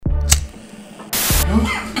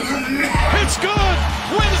It's good!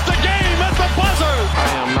 Wins the game at the buzzer! I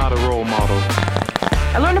am not a role model.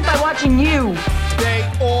 I learned it by watching you. Stay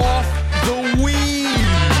off the weed!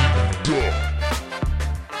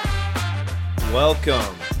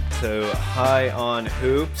 Welcome to High on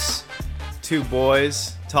Hoops. Two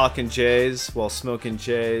boys talking Jays while smoking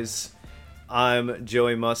Jays. I'm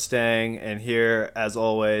Joey Mustang, and here, as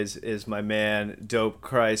always, is my man, Dope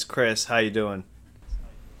Christ. Chris, how you doing?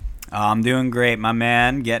 I'm doing great, my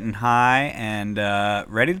man. Getting high and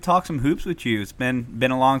ready to talk some hoops with you. It's been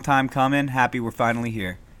a long time coming. Happy we're finally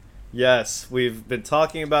here. Yes, we've been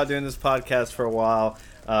talking about doing this podcast for a while.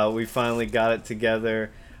 We finally got it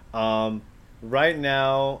together. Right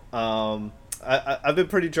now, I've been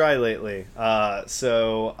pretty dry lately,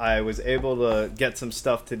 so I was able to get some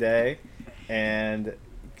stuff today. And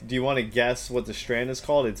do you want to guess what the strand is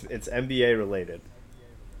called? It's NBA related.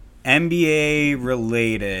 NBA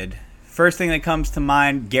related. First thing that comes to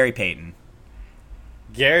mind, Gary Payton.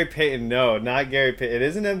 Gary Payton? No, not Gary Payton. It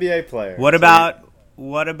is an NBA player. What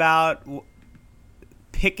about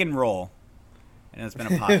pick and roll? And it's been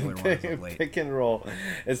a popular one as of late. Pick and roll.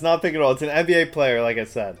 It's not pick and roll. It's an NBA player, like I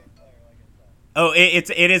said. Oh,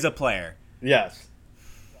 it is a player. Yes.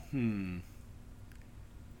 You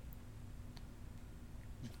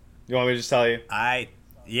want me to just tell you?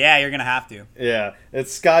 Yeah, you're gonna have to. Yeah,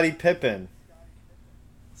 it's Scottie Pippen.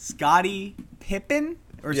 Scottie Pippen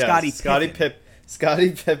or Yes, Scottie Pippen?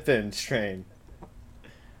 Scottie Pippen strain.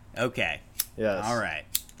 Okay. Yes. All right.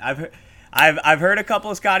 I've heard a couple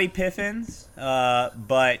of Scottie Pippins,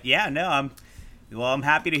 but yeah, no, I'm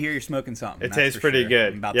happy to hear you're smoking something. It tastes pretty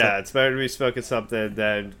good. Yeah, it's better to be smoking something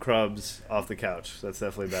than crumbs off the couch. That's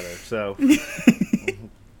definitely better.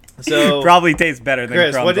 So probably tastes better than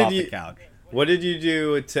Chris, crumbs off the couch. What did you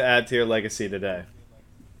do to add to your legacy today?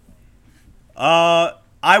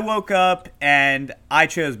 I woke up and I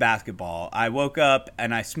chose basketball. I woke up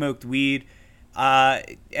and I smoked weed.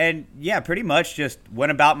 And yeah, pretty much just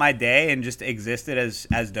went about my day and just existed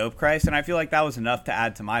as Dope Christ. And I feel like that was enough to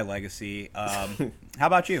add to my legacy. How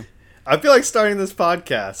about you? I feel like starting this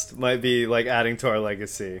podcast might be like adding to our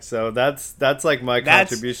legacy. So that's like my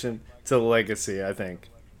contribution to the legacy, I think.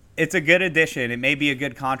 It's a good addition. It may be a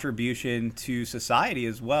good contribution to society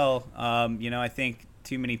as well. I think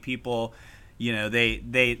too many people,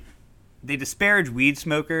 they disparage weed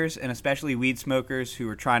smokers, and especially weed smokers who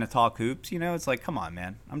are trying to talk hoops. It's like, come on,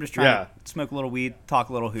 man. I'm just trying to smoke a little weed, talk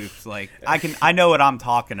a little hoops. Like, I know what I'm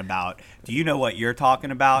talking about. Do you know what you're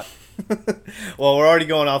talking about? Well, we're already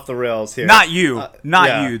going off the rails here. Not you.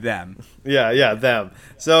 You, them. Yeah, them.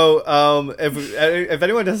 So, if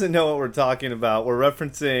anyone doesn't know what we're talking about, we're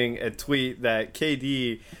referencing a tweet that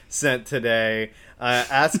KD sent today,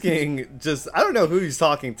 asking I don't know who he's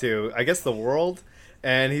talking to. I guess the world.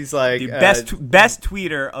 And he's like, dude, best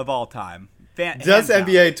tweeter of all time. Just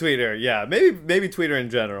NBA tweeter, yeah, maybe tweeter in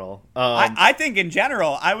general. I think in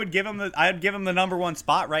general, I'd give him the number one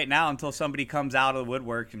spot right now until somebody comes out of the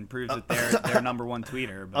woodwork and proves that they're number one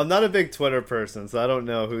tweeter. But. I'm not a big Twitter person, so I don't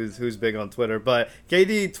know who's big on Twitter. But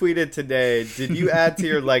KD tweeted today, "Did you add to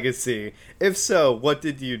your legacy? If so, what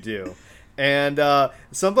did you do?" And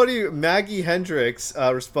Maggie Hendricks,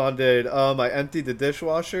 responded, "I emptied the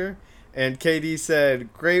dishwasher." And KD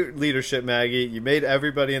said, "Great leadership, Maggie. You made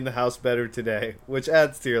everybody in the house better today," which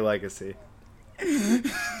adds to your legacy.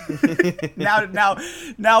 Now,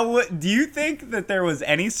 do you think that there was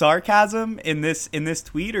any sarcasm in this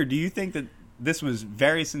tweet, or do you think that this was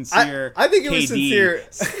very sincere? I think it KD? was sincere.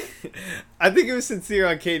 I think it was sincere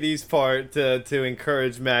on KD's part to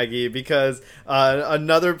encourage Maggie, because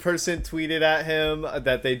another person tweeted at him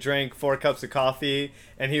that they drank 4 cups of coffee,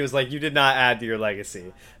 and he was like, "You did not add to your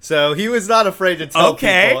legacy." So he was not afraid to tell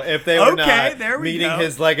people if they were not meeting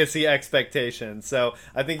his legacy expectations. So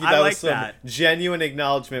I think that was some genuine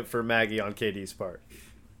acknowledgement for Maggie on KD's part.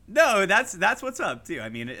 No, that's what's up too. I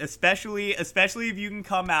mean, especially if you can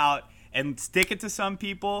come out and stick it to some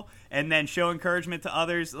people and then show encouragement to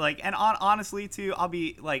others. Honestly too, I'll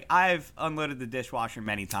be like, I've unloaded the dishwasher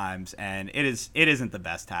many times, and it isn't the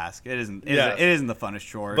best task. It isn't the funnest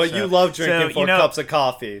chore. But you love drinking 4 cups of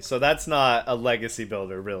coffee, so that's not a legacy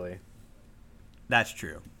builder, really. That's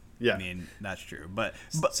true. Yeah. I mean, that's true. But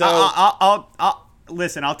so I'll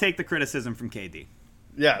listen, I'll take the criticism from KD.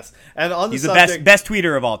 Yes. And on the He's subject, the best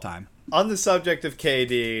tweeter of all time. On the subject of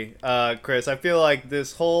KD, Chris, I feel like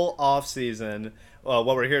this whole offseason, what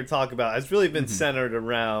we're here to talk about, has really been centered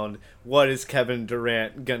around what is Kevin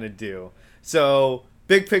Durant going to do. So,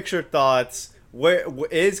 big picture thoughts. Where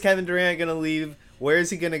is Kevin Durant going to leave? Where is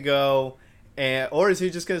he going to go? Or is he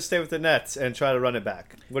just going to stay with the Nets and try to run it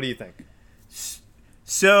back? What do you think?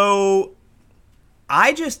 So,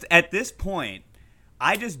 I just, at this point,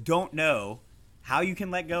 I just don't know how you can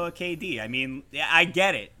let go of KD. I mean, I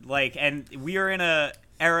get it. Like, and we are in a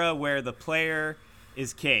era where the player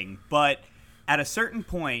is king, but at a certain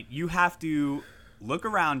point, you have to look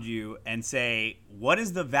around you and say, what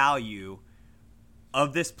is the value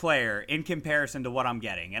of this player in comparison to what I'm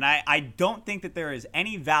getting? And I don't think that there is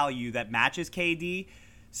any value that matches KD.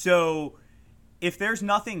 So if there's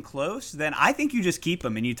nothing close, then I think you just keep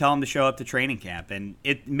him and you tell him to show up to training camp. And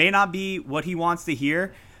it may not be what he wants to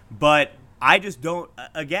hear, but I just don't.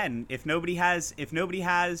 Again, if nobody has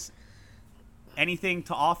anything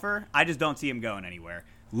to offer, I just don't see him going anywhere.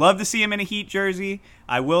 Love to see him in a Heat jersey.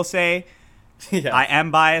 I will say, yes. I am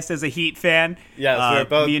biased as a Heat fan. Yes, we're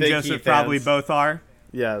both me and big Joseph Heat probably fans. both are.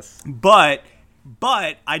 Yes, but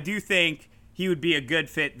I do think he would be a good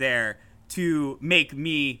fit there to make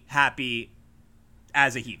me happy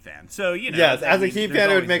as a Heat fan. So, you know, yes, as a Heat fan,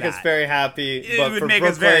 it would make us very happy. It would make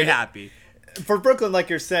us very happy. For Brooklyn, like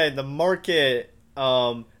you're saying, the market,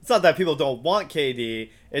 it's not that people don't want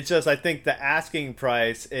KD. It's just I think the asking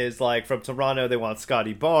price is like from Toronto, they want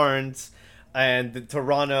Scotty Barnes. And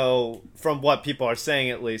Toronto, from what people are saying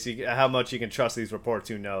at least, how much you can trust these reports,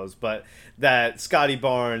 who knows. But that Scotty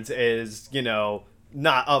Barnes is, you know,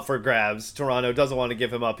 not up for grabs. Toronto doesn't want to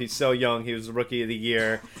give him up. He's so young. He was the Rookie of the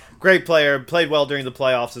Year. Great player. Played well during the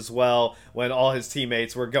playoffs as well when all his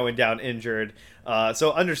teammates were going down injured.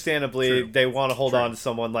 So understandably, they want to hold on to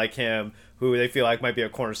someone like him who they feel like might be a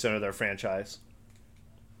cornerstone of their franchise.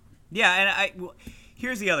 Yeah, and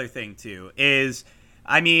here's the other thing, too, is,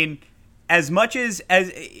 I mean, as much as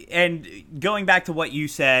and going back to what you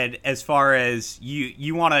said, as far as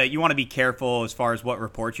you want to be careful as far as what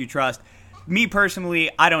reports you trust. Me personally,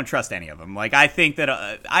 I don't trust any of them. Like, I think that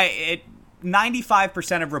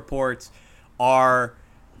 95% of reports are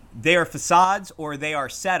facades or they are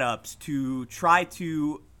setups to try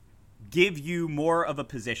to give you more of a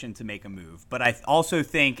position to make a move. But I also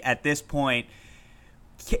think at this point,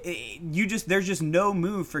 there's just no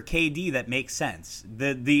move for KD that makes sense.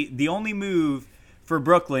 The only move for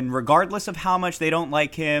Brooklyn, regardless of how much they don't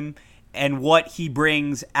like him and what he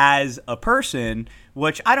brings as a person,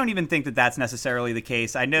 which I don't even think that that's necessarily the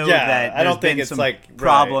case. I know that there's been some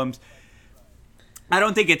problems. Right. I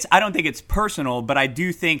don't think it's personal, but I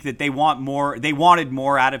do think that they wanted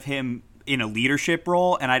more out of him in a leadership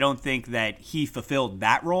role, and I don't think that he fulfilled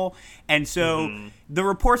that role. And so the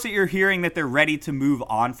reports that you're hearing that they're ready to move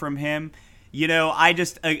on from him, you know, I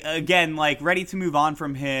just, again, like, ready to move on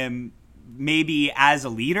from him maybe as a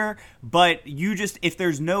leader, but if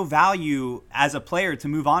there's no value as a player to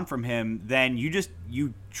move on from him, then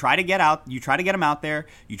you try to get him out there,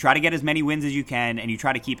 you try to get as many wins as you can, and you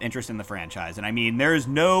try to keep interest in the franchise. And I mean, there's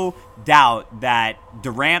no doubt that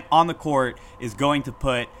Durant on the court is going to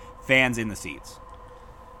put fans in the seats.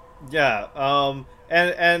 Yeah,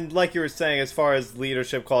 and like you were saying, as far as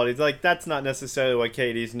leadership qualities, like, that's not necessarily what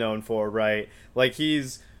KD's known for, right? Like,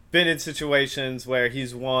 he's been in situations where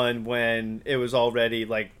he's won when it was already,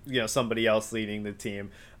 like, you know, somebody else leading the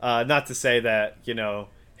team. Not to say that, you know,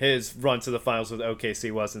 his run to the finals with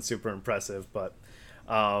OKC wasn't super impressive, but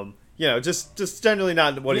you know, just generally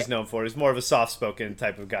not what he's known for. He's more of a soft-spoken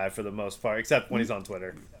type of guy for the most part, except when he's on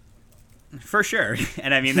Twitter. For sure.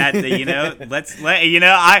 And I mean, that, you know,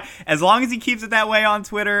 as long as he keeps it that way on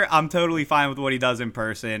Twitter, I'm totally fine with what he does in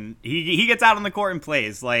person. He gets out on the court and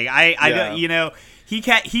plays. Like, you know, he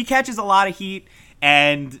catches a lot of heat,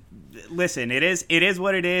 and listen, it is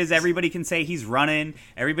what it is. Everybody can say he's running.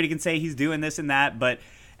 Everybody can say he's doing this and that. But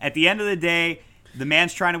at the end of the day, the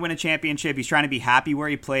man's trying to win a championship. He's trying to be happy where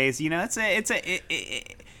he plays. You know,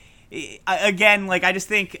 again, like, I just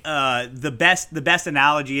think the best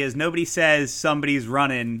analogy is nobody says somebody's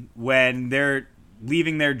running when they're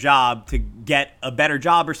leaving their job to get a better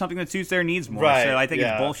job or something that suits their needs more. Right, so I think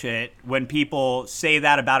it's bullshit when people say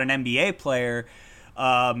that about an NBA player.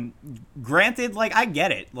 Granted, like, I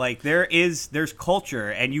get it. Like, there's culture,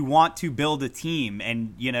 and you want to build a team,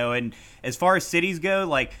 and, you know, and as far as cities go,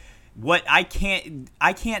 like, what I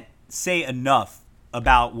can't say enough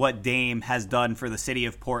about what Dame has done for the city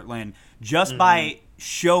of Portland just by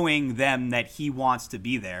showing them that he wants to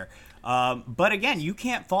be there. But again, you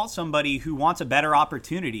can't fault somebody who wants a better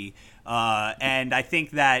opportunity. And I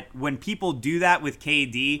think that when people do that with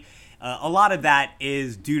KD, a lot of that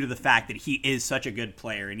is due to the fact that he is such a good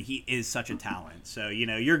player and he is such a talent. So, you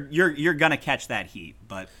know, you're gonna catch that heat.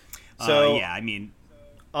 But yeah, I mean,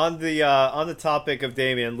 on the topic of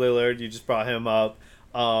Damian Lillard, you just brought him up.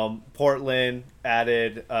 Portland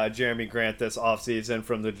added Jeremy Grant this offseason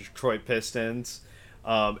from the Detroit Pistons.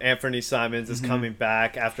 Anthony Simons is coming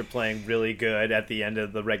back after playing really good at the end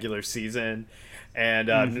of the regular season. And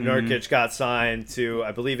Nurkic got signed to,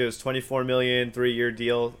 I believe it was $24 million, 3-year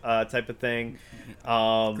deal type of thing.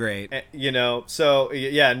 Great. You know, so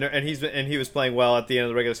yeah, and he was playing well at the end of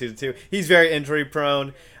the regular season too. He's very injury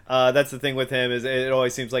prone. That's the thing with him, is it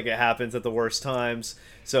always seems like it happens at the worst times.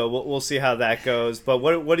 So we'll see how that goes. But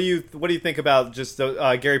what do you think about just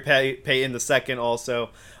Gary Payton II also?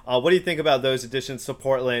 What do you think about those additions to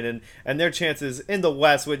Portland and their chances in the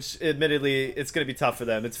West, which admittedly it's going to be tough for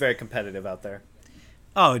them. It's very competitive out there.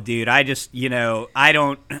 Oh, dude, I just, I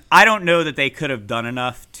don't know that they could have done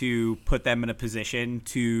enough to put them in a position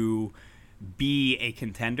to be a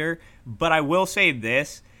contender. But I will say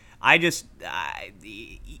this, I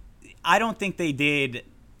don't think they did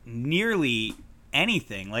nearly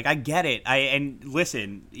anything. Like, I get it. And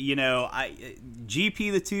listen,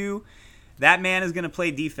 GP the 2, that man is going to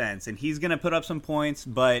play defense and he's going to put up some points,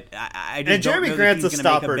 but I just and don't Jeremy know Grant's that he's a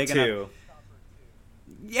going to stopper make a big too. enough.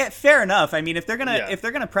 Yeah, fair enough. I mean, if they're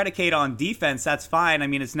gonna predicate on defense, that's fine. I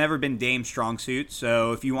mean, it's never been Dame's strong suit.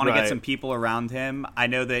 So if you want to get some people around him, I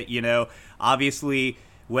know that obviously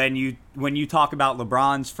when you talk about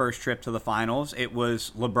LeBron's first trip to the finals, it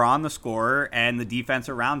was LeBron the scorer and the defense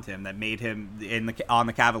around him that made him on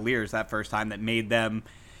the Cavaliers that first time, that made them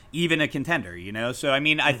even a contender. So I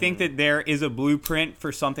mean, I think that there is a blueprint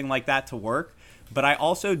for something like that to work, but I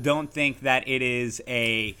also don't think that it is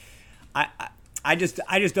a. I just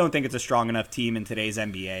don't think it's a strong enough team in today's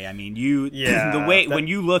NBA. I mean, when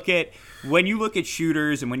you look at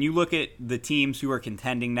shooters and when you look at the teams who are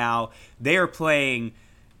contending now, they are playing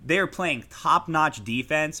top-notch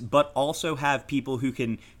defense, but also have people who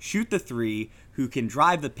can shoot the three, who can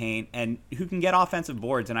drive the paint, and who can get offensive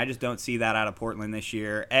boards. And I just don't see that out of Portland this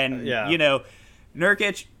year. And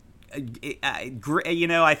Nurkic,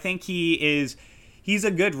 I think he's a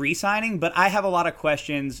good re-signing, but I have a lot of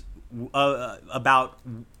questions about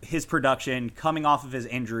his production coming off of his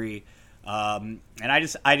injury, and I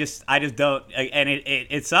just don't. And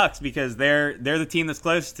it sucks because they're the team that's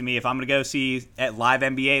closest to me. If I'm gonna go see at live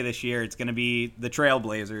NBA this year, it's gonna be the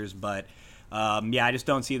Trailblazers. But I just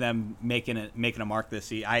don't see them making a mark this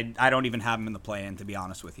season. I don't even have them in the play-in, to be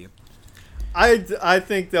honest with you. I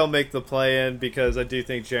think they'll make the play-in because I do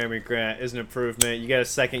think Jeremy Grant is an improvement. You get a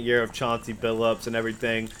second year of Chauncey Billups and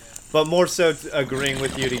everything. But more so agreeing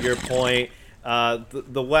with you to your point,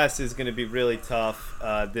 the West is going to be really tough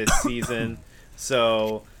this season.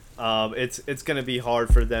 So it's going to be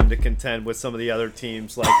hard for them to contend with some of the other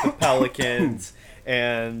teams like the Pelicans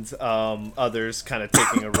and others kind of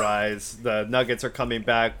taking a rise. The Nuggets are coming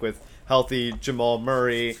back with healthy Jamal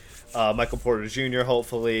Murray, Michael Porter Jr.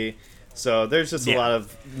 hopefully. So there's just a lot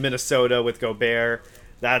of Minnesota with Gobert.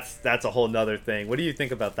 That's a whole nother thing. What do you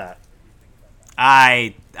think about that?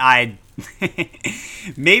 I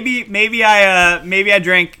maybe I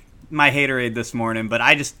drank my haterade this morning, but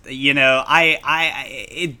I just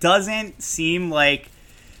it doesn't seem like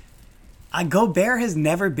Gobert has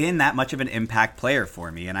never been that much of an impact player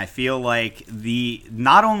for me, and I feel like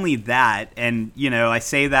not only that, and I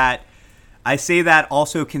say that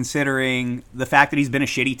also considering the fact that he's been a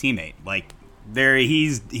shitty teammate. Like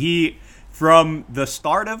he from the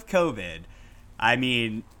start of COVID, I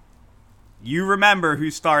mean. You remember who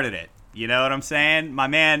started it. You know what I'm saying? My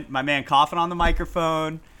man coughing on the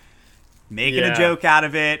microphone, making a joke out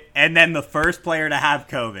of it, and then the first player to have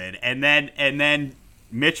COVID. And then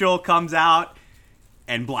Mitchell comes out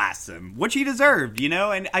and blasts him, which he deserved,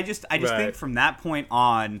 And I just think from that point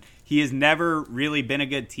on, he has never really been a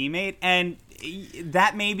good teammate, and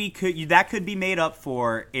that could be made up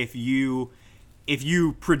for if you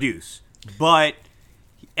produce. But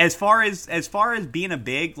As far as being a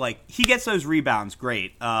big, like, he gets those rebounds,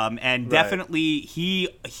 great, and definitely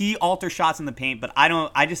he alters shots in the paint. But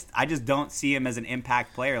I just don't see him as an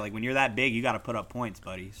impact player. Like, when you're that big, you got to put up points,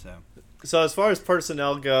 buddy. So as far as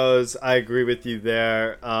personnel goes, I agree with you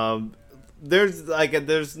there.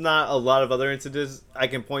 There's not a lot of other incidents I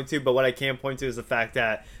can point to, but what I can point to is the fact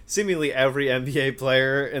that seemingly every NBA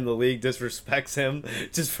player in the league disrespects him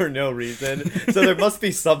just for no reason. So there must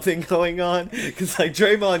be something going on, because like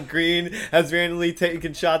Draymond Green has randomly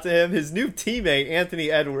taken shots at him. His new teammate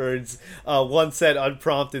Anthony Edwards once said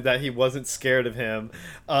unprompted that he wasn't scared of him.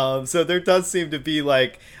 So there does seem to be,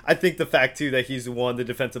 like, I think the fact too that he's won the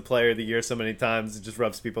Defensive Player of the Year so many times, it just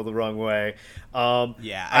rubs people the wrong way.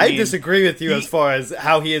 I disagree with you as far as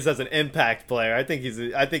how he is as an impact player. I think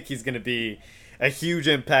he's going to be a huge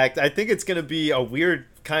impact. I think it's going to be a weird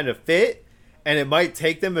kind of fit, and it might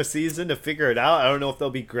take them a season to figure it out. I don't know if they'll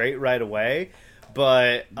be great right away,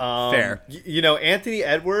 But Fair. Anthony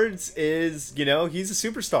Edwards is he's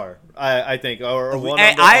a superstar. I think or one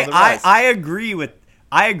on the rise. I agree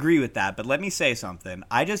with that. But let me say something.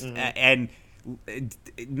 I just and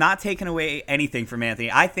not taking away anything from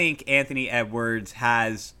Anthony. I think Anthony Edwards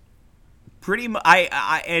has pretty much.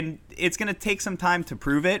 And it's going to take some time to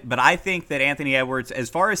prove it. But I think that Anthony Edwards, as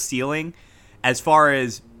far as ceiling, as far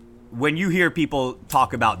as when you hear people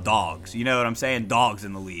talk about dogs, you know what I'm saying? Dogs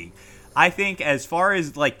in the league. I think as far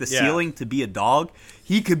as like the ceiling to be a dog,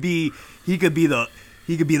 he could be the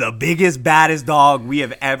biggest, baddest dog we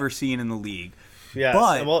have ever seen in the league. Yes.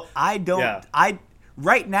 But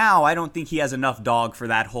right now I don't think he has enough dog for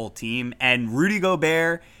that whole team. And Rudy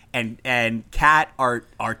Gobert and Cat are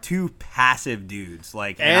two passive dudes.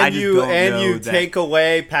 Like, you take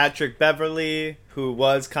away Patrick Beverly, who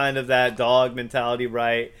was kind of that dog mentality,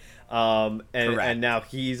 right? And now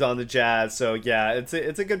he's on the Jazz. So yeah, it's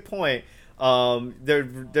a good point.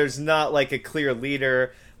 There's not like a clear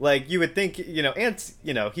leader. Like you would think, Ant's,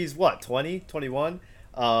 he's what, 20, 21?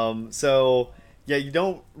 So yeah, you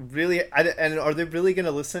don't really, and are they really going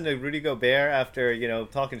to listen to Rudy Gobert after,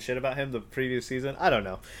 talking shit about him the previous season? I don't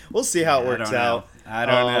know. We'll see how it works out. I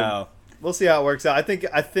don't know. We'll see how it works out.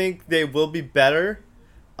 I think they will be better.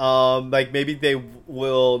 Like maybe they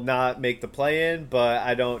will not make the play-in, but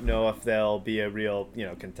I don't know if they'll be a real,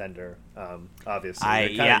 contender. Obviously,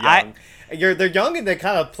 they're kind of young. They're young and they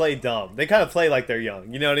kind of play dumb. They kind of play like they're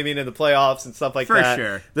young. You know what I mean? In the playoffs and stuff like that. For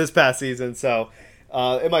sure. This past season, so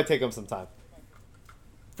it might take them some time.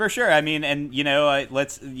 For sure. I mean, and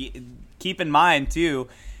let's keep in mind too.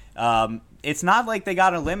 It's not like they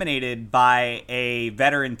got eliminated by a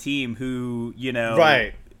veteran team who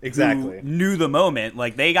right. Exactly. Who knew the moment.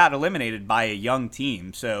 Like, they got eliminated by a young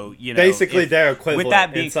team. So, basically they're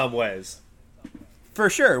equivalent in some ways. For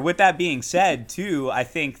sure. With that being said, too, I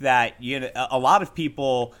think that a lot of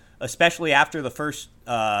people, especially after the first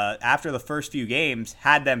few games,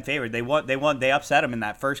 had them favored. They upset them in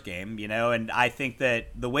that first game, and I think that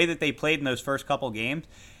the way that they played in those first couple games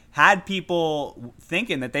had people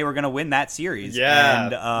thinking that they were going to win that series.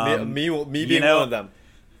 Yeah. And, me being one of them.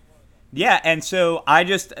 Yeah, and so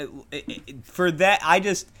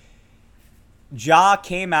Ja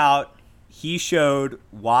came out, he showed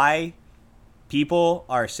why people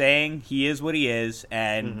are saying he is what he is,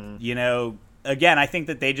 and again, I think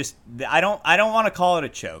that they just I don't want to call it a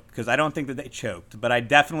choke because I don't think that they choked, but I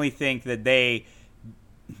definitely think that they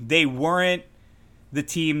weren't the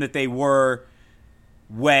team that they were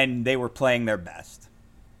when they were playing their best.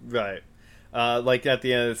 Right. Like at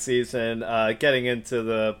the end of the season, getting into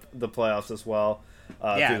the playoffs as well,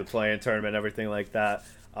 through the play-in tournament, everything like that,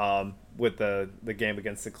 with the game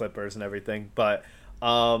against the Clippers and everything. But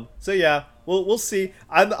so yeah, we'll see.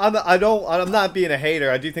 I'm not being a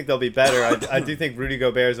hater. I do think they'll be better. I do think Rudy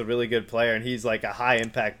Gobert is a really good player, and he's like a high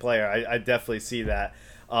impact player. I definitely see that.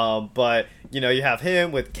 But you have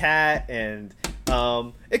him with Cat, and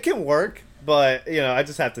it can work. But I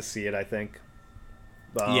just have to see it, I think.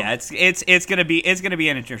 Yeah, it's gonna be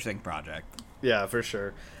an interesting project. Yeah, for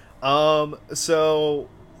sure. So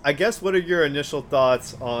I guess what are your initial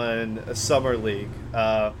thoughts on a summer league?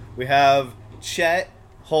 We have Chet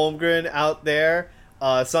Holmgren out there,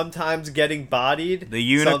 sometimes getting bodied. The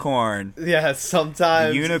unicorn.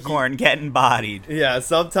 Sometimes the unicorn getting bodied. Yeah,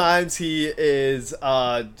 sometimes he is,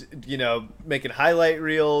 making highlight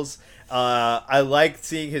reels. I like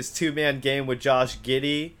seeing his 2-man game with Josh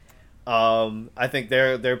Giddey. I think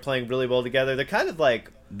they're playing really well together. They're kind of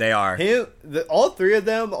like they are. All three of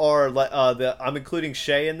them are like I'm including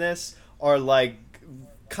Shea in this, are like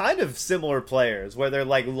kind of similar players where they're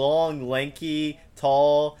like long, lanky,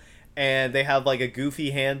 tall, and they have like a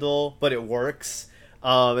goofy handle, but it works.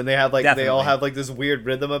 And they have like Definitely. They all have like this weird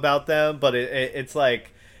rhythm about them, but it's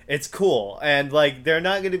like it's cool. And like they're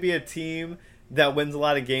not going to be a team that wins a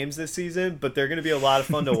lot of games this season, but they're going to be a lot of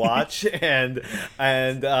fun to watch, and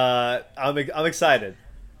I'm excited.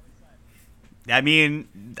 I mean,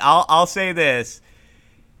 I'll say this: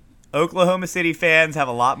 Oklahoma City fans have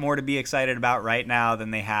a lot more to be excited about right now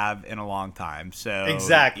than they have in a long time. So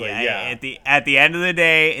exactly, yeah. At the end of the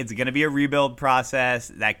day, it's going to be a rebuild process.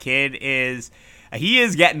 That kid is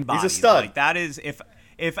getting bodied. He's a stud. Like that is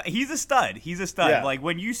if he's a stud. He's a stud. Yeah. Like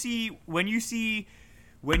when you see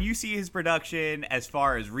his production as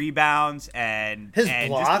far as rebounds and his and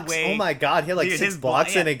blocks, just the way, oh my god, he had like 6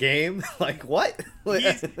 blocks in a game. Like what?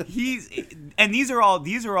 he's and these are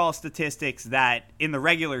all statistics that in the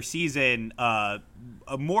regular season,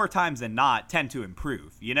 more times than not, tend to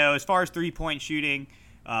improve. As far as 3-point shooting,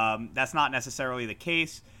 that's not necessarily the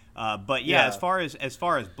case. But yeah, as far as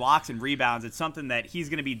blocks and rebounds, it's something that he's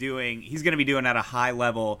going to be doing. He's going to be doing at a high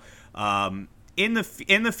level in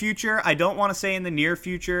the future. I don't want to say in the near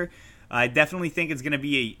future. I definitely think it's going to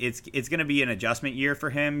be an adjustment year for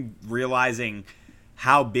him, realizing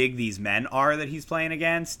how big these men are that he's playing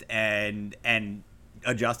against and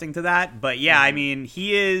adjusting to that. But yeah, I mean,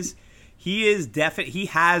 he is definitely, he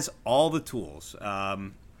has all the tools.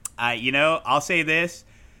 I'll say this.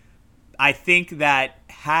 I think that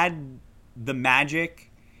had the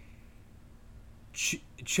Magic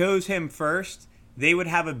chose him first, they would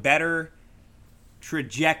have a better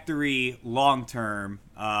trajectory long term.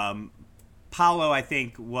 Paolo, I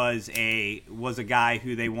think, was a guy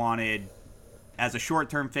who they wanted as a short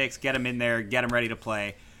term fix. Get him in there, get him ready to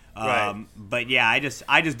play. Right. But yeah, I just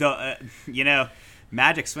don't.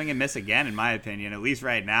 Magic swing and miss again, in my opinion, at least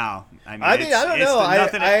right now. I mean, I don't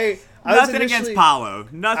know. Nothing against Paolo.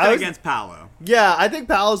 Nothing against Paolo. Yeah, I think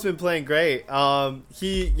Paolo's been playing great.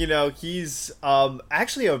 He's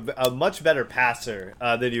actually a much better passer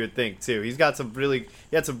than you would think too. He had some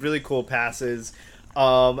really cool passes.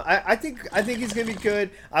 I think he's gonna be good.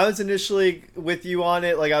 I was initially with you on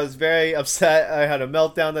it. Like, I was very upset. I had a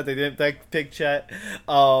meltdown that they didn't pick Chet.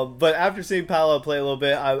 But after seeing Paolo play a little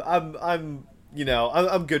bit, I'm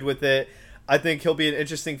good with it. I think he'll be an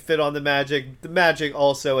interesting fit on the Magic. The Magic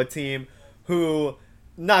also a team who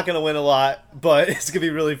not going to win a lot, but it's going to be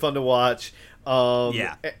really fun to watch.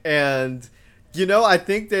 And I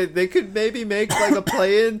think that they could maybe make like a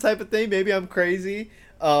play-in type of thing. Maybe I'm crazy.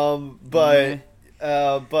 But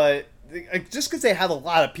just because they have a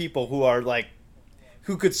lot of people who are like,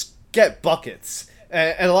 who could get buckets.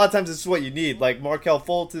 And a lot of times it's what you need. Like Markelle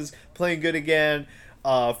Fultz is playing good again.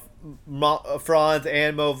 Franz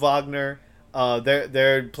and Mo Wagner,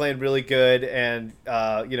 they're playing really good, and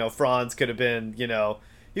Franz could have been,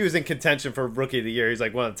 he was in contention for Rookie of the Year. He's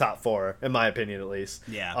like one of the top 4 in my opinion, at least.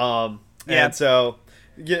 Yeah. And so,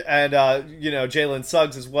 Jalen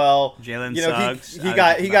Suggs as well. Suggs. He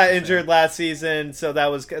got injured last season, so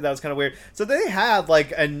that was kind of weird. So they have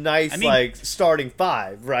like a nice starting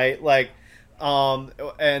 5, right? Like,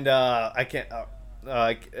 I can't.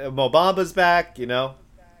 Mo Bamba's back,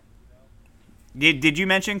 Did you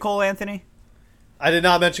mention Cole Anthony? I did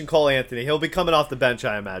not mention Cole Anthony. He'll be coming off the bench,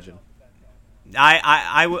 I imagine.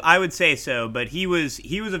 I would say so, but he was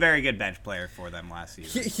a very good bench player for them last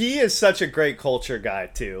season. He is such a great culture guy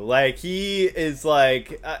too. Like, he is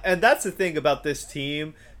like, and that's the thing about this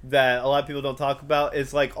team that a lot of people don't talk about,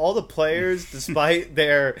 is like all the players, despite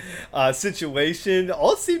their situation,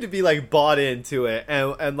 all seem to be like bought into it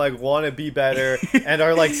and like want to be better and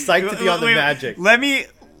are like psyched to be on the Magic. Let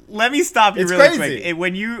me stop you really quick.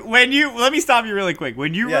 Let me stop you really quick.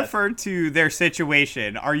 When you refer to their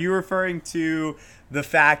situation, are you referring to the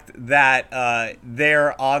fact that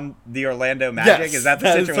they're on the Orlando Magic? Yes, is that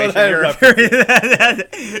the situation you're referring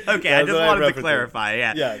to? Okay, I just wanted to clarify.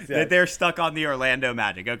 Yes. That they're stuck on the Orlando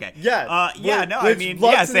Magic. Okay. Yeah. They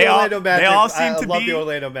all seem to be. I love the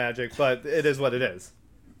Orlando Magic, but it is what it is.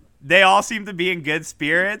 They all seem to be in good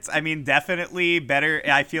spirits. I mean, definitely better.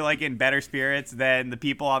 I feel like in better spirits than the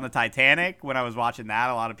people on the Titanic. When I was watching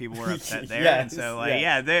that, a lot of people were upset there. Yes, and so,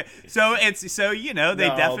 yeah. they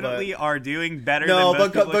definitely are doing better than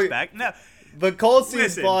most people expect. No, but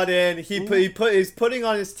Colsey's bought in. He's putting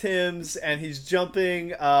on his Timbs and he's jumping.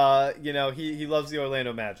 He loves the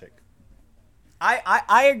Orlando Magic.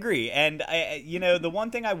 I agree, and the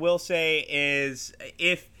one thing I will say is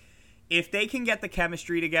if they can get the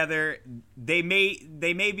chemistry together, they may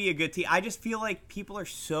be a good team. I just feel like people are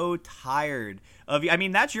so tired of. I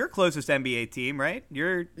mean, that's your closest NBA team, right?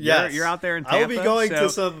 You're out there in Tampa. I will be going to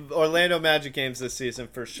some Orlando Magic games this season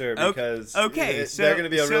for sure, because they're going to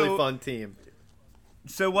be a really fun team.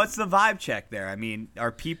 So what's the vibe check there? I mean,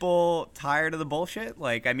 are people tired of the bullshit?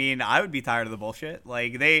 Like, I mean, I would be tired of the bullshit.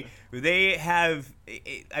 Like, they have,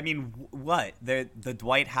 I mean, what? The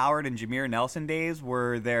Dwight Howard and Jameer Nelson days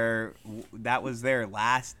that was their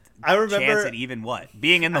last chance at even what?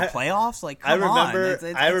 Being in the playoffs? Like, come on.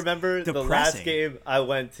 I remember depressing. The last game I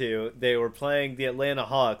went to, they were playing the Atlanta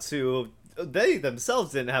Hawks, who they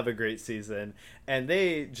themselves didn't have a great season, and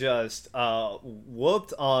they just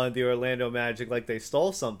whooped on the Orlando Magic like they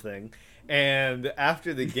stole something. And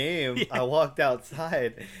after the game, I walked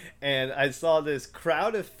outside and I saw this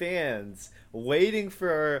crowd of fans waiting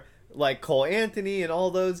for like Cole Anthony and all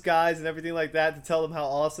those guys and everything like that to tell them how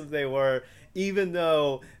awesome they were, even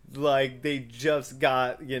though like they just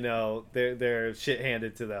got their shit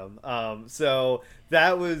handed to them. So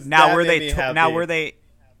that was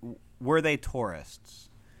were they tourists?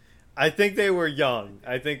 I think they were young.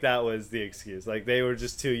 I think that was the excuse. Like they were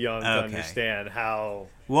just too young to understand how.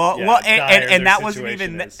 And that wasn't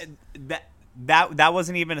even is. that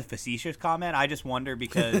wasn't even a facetious comment. I just wonder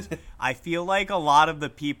because I feel like a lot of the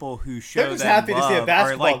people who show they're just them happy to see a love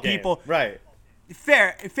basketball are like game. people, right?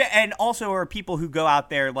 Fair, and also are people who go out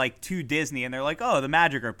there like to Disney and they're like, oh, the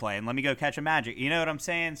Magic are playing. Let me go catch a Magic. You know what I'm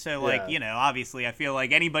saying? So like, obviously, I feel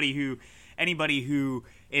like anybody who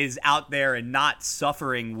is out there and not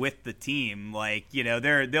suffering with the team, like,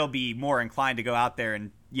 they'll be more inclined to go out there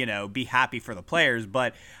and, be happy for the players.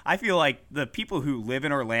 But I feel like the people who live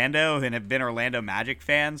in Orlando and have been Orlando Magic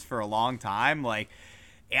fans for a long time, like,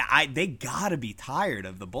 they gotta be tired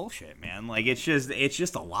of the bullshit, man. Like, it's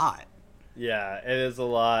just a lot. Yeah, it is a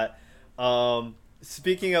lot.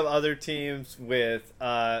 Speaking of other teams with,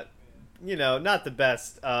 not the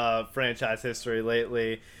best franchise history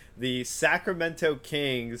lately, the Sacramento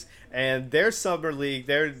Kings and their summer league,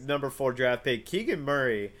 their number 4 draft pick, Keegan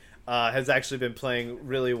Murray, has actually been playing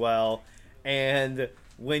really well. And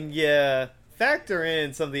when you factor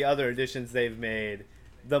in some of the other additions they've made,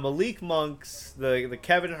 the Malik Monks, the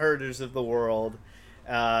Kevin Huerters of the world,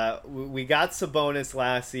 we got Sabonis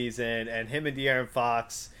last season, and him and De'Aaron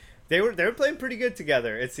Fox, they were playing pretty good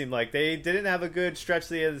together. It seemed like they didn't have a good stretch at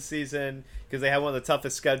the end of the season because they had one of the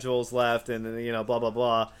toughest schedules left, and blah blah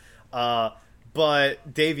blah.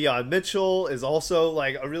 But Davion Mitchell is also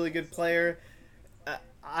like a really good player.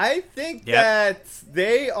 I think that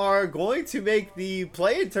they are going to make the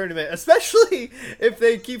play-in tournament, especially if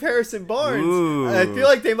they keep Harrison Barnes. Ooh. I feel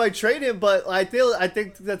like they might trade him, but I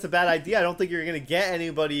think that's a bad idea. I don't think you're going to get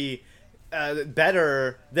anybody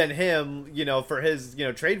better than him, for his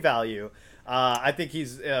trade value. I think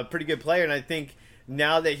he's a pretty good player, and I think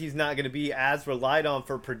now that he's not going to be as relied on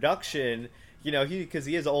for production, because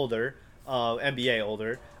he is older, NBA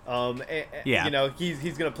older.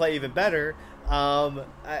 He's going to play even better.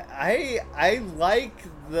 I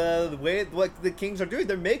like the way what the Kings are doing.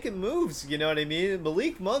 They're making moves. You know what I mean?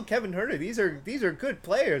 Malik Monk, Kevin Huerter. These are good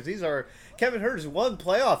players. Kevin Huerter's won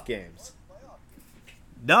playoff games.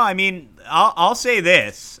 No, I mean, I'll say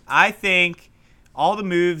this. I think all the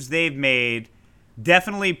moves they've made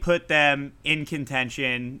definitely put them in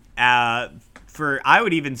contention. I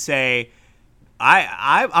would even say,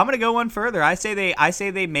 I'm going to go one further. I say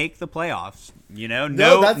they make the playoffs.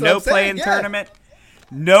 No play-in tournament.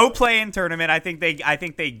 No play-in tournament. I think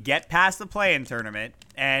they get past the play-in tournament,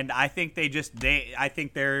 and I think they're the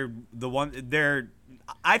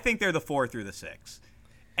 4 through the 6.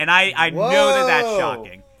 And I know that's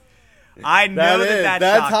shocking. I know that's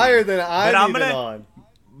shocking. Higher than I'm on.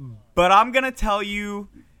 But I'm going to tell you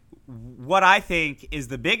what I think is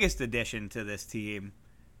the biggest addition to this team,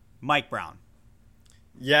 Mike Brown.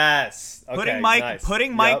 Yes. Okay,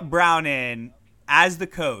 putting Mike Brown in as the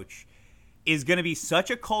coach is going to be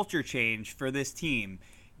such a culture change for this team.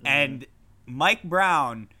 And Mike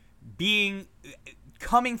Brown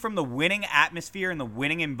coming from the winning atmosphere and the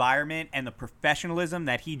winning environment and the professionalism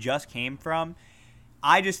that he just came from,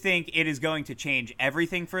 I just think it is going to change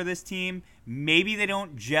everything for this team. Maybe they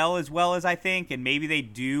don't gel as well as I think, and maybe they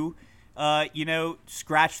do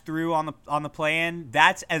scratch through on the play-in.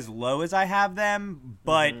 That's as low as I have them,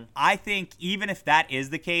 but I think even if that is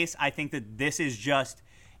the case, I think that this is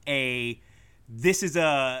a huge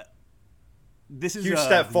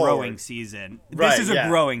step growing season. Right, this is a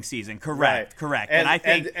growing season. Correct. And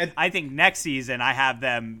I think next season I have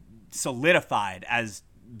them solidified as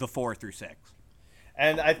the 4 through 6.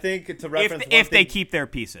 And I think to reference if they keep their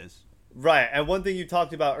pieces. Right, and one thing you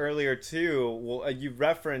talked about earlier too, you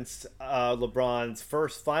referenced LeBron's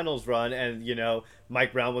first finals run, and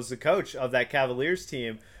Mike Brown was the coach of that Cavaliers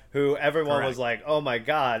team, who everyone was like, "Oh my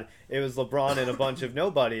God, it was LeBron and a bunch of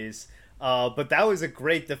nobodies." But that was a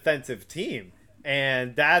great defensive team,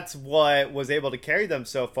 and that's what was able to carry them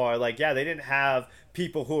so far. Like, they didn't have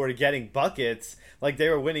people who were getting buckets, like they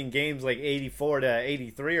were winning games like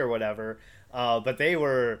 84-83 or whatever, but they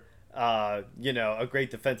were. A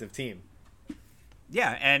great defensive team.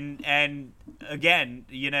 Yeah, and again,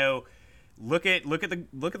 look at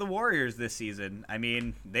the Warriors this season. I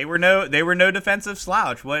mean, they were no defensive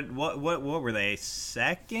slouch. What were they,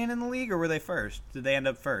 second in the league or were they first? Did they end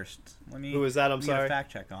up first? Who was that? I'm sorry. Fact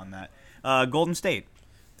check on that. Golden State.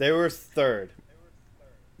 They were third.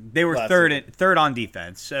 They were third on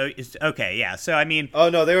defense. So it's okay, yeah. So I mean, oh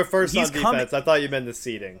no, they were first on defense. I thought you meant the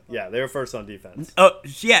seeding. Yeah, they were first on defense. Oh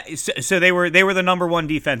yeah, so they were the number 1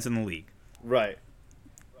 defense in the league. Right.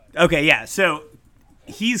 Okay, yeah. So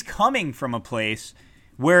he's coming from a place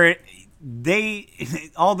where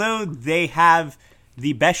although they have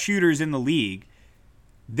the best shooters in the league,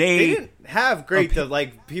 They didn't have great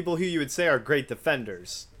like people who you would say are great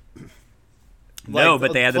defenders. No,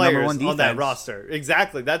 but they had the number one defense on that roster.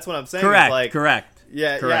 Exactly, that's what I'm saying. Correct.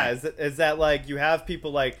 Yeah, correct. yeah. Is that like you have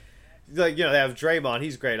people like they have Draymond,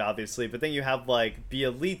 he's great, obviously, but then you have like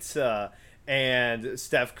Bielitsa and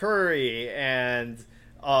Steph Curry and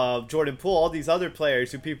Jordan Poole, all these other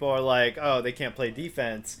players who people are like, oh, they can't play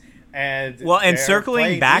defense, and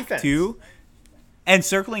circling back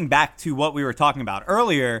to what we were talking about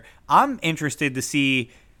earlier, I'm interested to see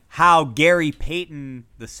how Gary Payton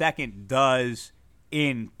II does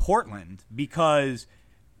in Portland, because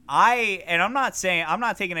I'm not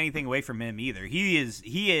taking anything away from him either. He's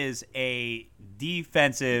a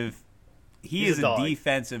defensive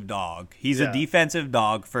dog. He's a defensive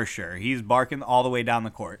dog for sure. He's barking all the way down the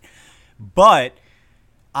court. But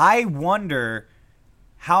I wonder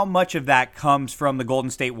how much of that comes from the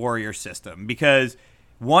Golden State Warriors system, because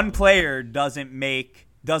one player doesn't make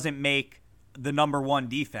the number one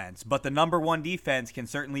defense, but the number one defense can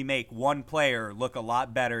certainly make one player look a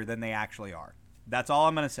lot better than they actually are. That's all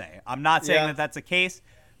I'm going to say. I'm not saying that that's the case,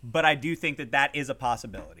 but I do think that is a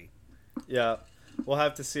possibility. Yeah, we'll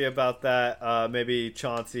have to see about that. Maybe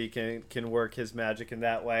Chauncey can work his magic in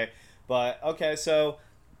that way. But, okay, so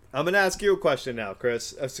I'm going to ask you a question now,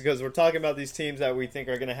 Chris, because we're talking about these teams that we think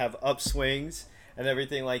are going to have upswings and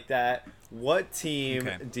everything like that. What team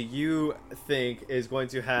do you think is going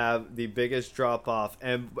to have the biggest drop-off?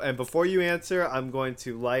 And before you answer, I'm going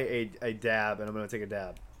to light a dab, and I'm going to take a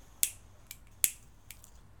dab.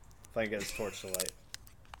 If I can get this torch to light.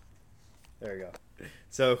 There we go.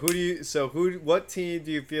 So what team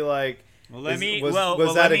do you feel like was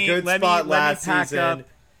at a good spot last season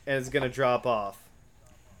and is going to drop off?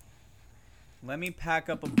 Let me pack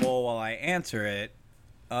up a bowl while I answer it.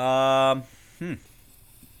 I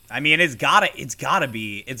mean, it's gotta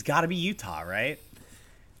be Utah, right?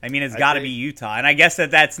 I mean, it's gotta be Utah, and I guess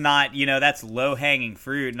that's not, that's low hanging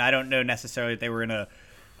fruit, and I don't know necessarily that they were in a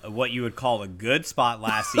what you would call a good spot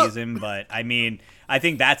last season, but I mean, I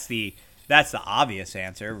think that's the obvious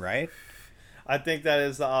answer, right? I think that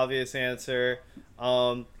is the obvious answer,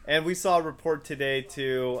 and we saw a report today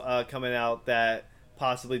too coming out that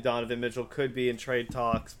possibly Donovan Mitchell could be in trade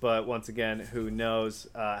talks, but once again, who knows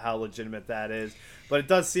how legitimate that is. But it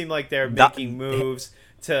does seem like they're making moves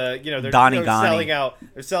to, they're selling out.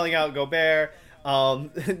 They're selling out Gobert.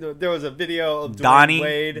 There was a video of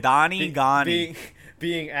DWade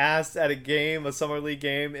being asked at a summer league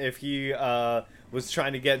game, if he was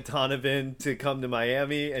trying to get Donovan to come to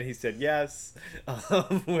Miami, and he said yes,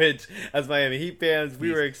 which, as Miami Heat fans,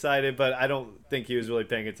 we were excited, but I don't think he was really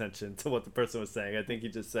paying attention to what the person was saying. I think he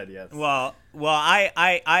just said yes. Well,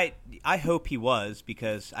 I hope he was,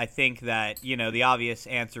 because I think that, the obvious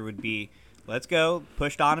answer would be, let's go,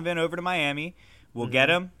 push Donovan over to Miami. We'll get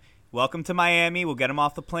him. Welcome to Miami. We'll get him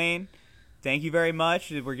off the plane. Thank you very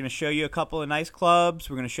much. We're going to show you a couple of nice clubs.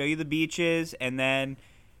 We're going to show you the beaches, and then,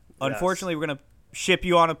 unfortunately, we're going to ship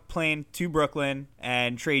you on a plane to Brooklyn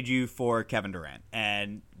and trade you for Kevin Durant.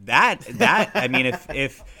 And that I mean,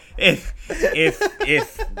 if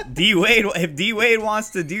DWade wants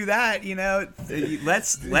to do that,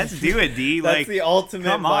 let's do it, D. That's the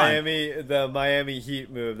ultimate Miami Heat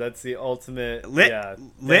move. That's the ultimate.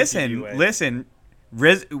 Listen,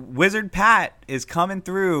 Wizard Pat is coming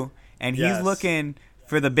through, and he's looking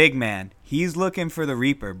for the big man. He's looking for the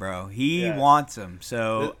Reaper, bro. He wants him.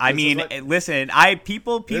 So listen, I've been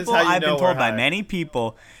told by many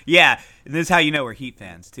people. Yeah, this is how you know we're Heat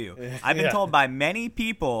fans too. I've been told by many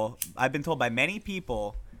people.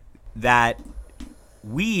 That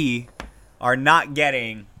we are not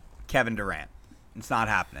getting Kevin Durant. It's not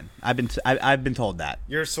happening. I've been told that.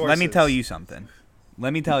 Your sources. Let me tell you something.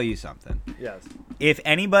 Yes. If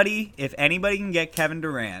anybody can get Kevin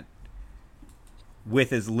Durant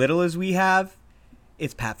with as little as we have,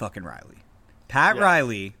 it's Pat fucking Riley. Pat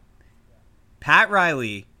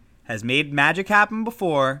Riley has made magic happen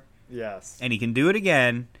before. Yes. And he can do it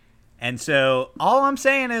again. And so all I'm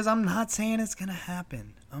saying is, I'm not saying it's going to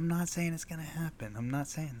happen. I'm not saying that.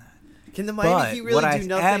 Can the Miami Heat really do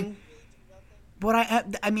nothing?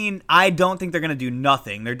 I mean, I don't think they're going to do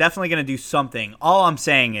nothing. They're definitely going to do something. All I'm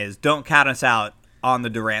saying is, don't count us out on the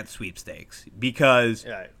Durant sweepstakes, because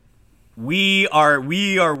we are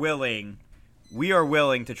willing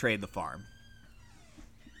to trade the farm.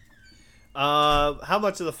 How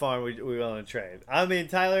much of the farm we willing to trade? I mean,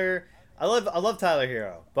 Tyler, I love Tyler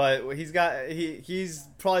Hero, but he's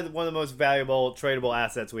probably one of the most valuable tradable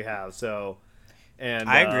assets we have. So, and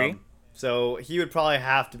I agree. So he would probably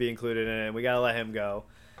have to be included in it. We gotta let him go.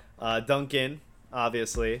 Duncan,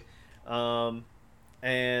 obviously, and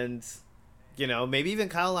maybe even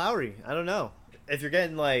Kyle Lowry. I don't know. If you're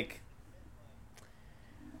getting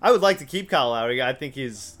I would like to keep Kyle Lowry. I think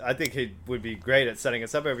he would be great at setting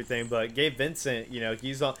us up everything. But Gabe Vincent,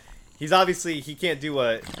 he's obviously he can't do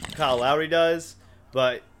what Kyle Lowry does,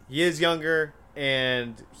 but he is younger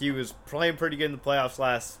and he was playing pretty good in the playoffs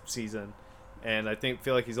last season, and I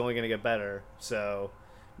feel like he's only going to get better. So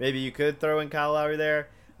maybe you could throw in Kyle Lowry there.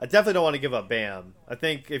 I definitely don't want to give up Bam. I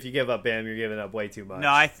think if you give up Bam, you're giving up way too much.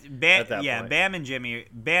 No, Bam and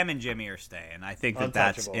Jimmy are staying. I think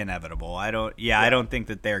that's inevitable. I don't think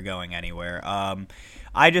that they're going anywhere. I'll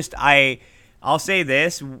say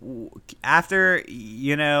this after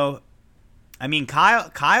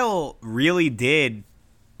Kyle really did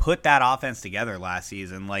put that offense together last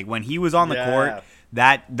season. Like when he was on the court,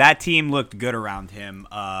 that team looked good around him.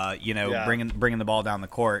 Bringing the ball down the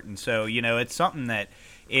court, and so it's something that.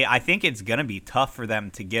 I think it's going to be tough for them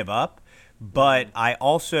to give up, but I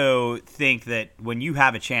also think that when you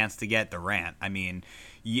have a chance to get Durant, and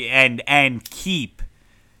keep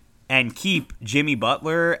Jimmy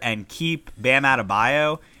Butler and keep Bam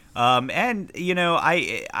Adebayo,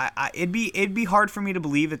 it'd be hard for me to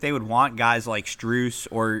believe that they would want guys like Strus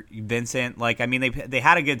or Vincent. They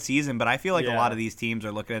had a good season, but I feel like a lot of these teams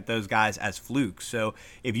are looking at those guys as flukes. So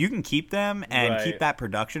if you can keep them and keep that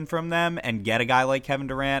production from them and get a guy like Kevin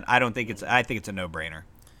Durant, I think it's a no-brainer.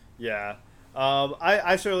 Yeah.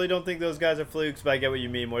 I certainly don't think those guys are flukes, but I get what you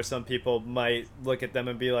mean. Where some people might look at them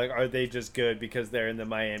and be like, are they just good because they're in the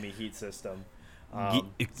Miami Heat system? And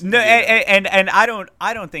I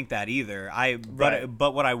don't think that either.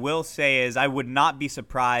 But what I will say is I would not be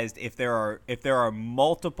surprised if there are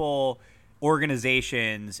multiple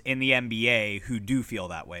organizations in the NBA who do feel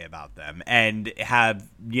that way about them and have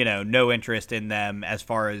no interest in them as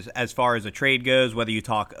far as a trade goes, whether you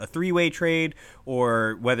talk a three-way trade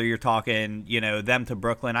or whether you're talking them to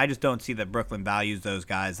Brooklyn. I just don't see that Brooklyn values those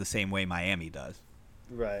guys the same way Miami does.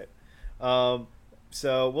 Right.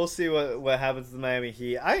 So we'll see what happens to the Miami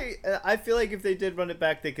Heat. I feel like if they did run it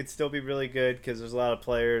back, they could still be really good because there's a lot of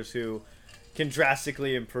players who can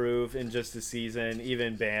drastically improve in just a season,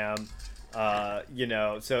 even Bam.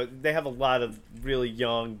 So they have a lot of really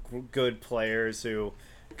young, good players who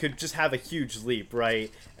could just have a huge leap, right?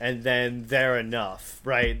 And then they're enough,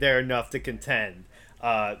 right? They're enough to contend.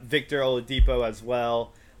 Victor Oladipo as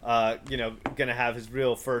well, going to have his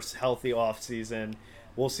real first healthy offseason.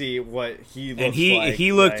 We'll see what he looks like. And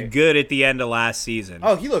he looked good at the end of last season.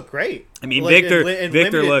 Oh, he looked great. Victor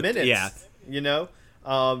looked minutes,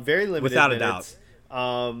 very limited without minutes. A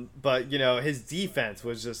doubt. But his defense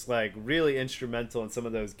was just really instrumental in some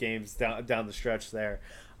of those games down the stretch there.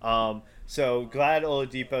 So glad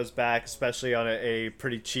Oladipo's back, especially on a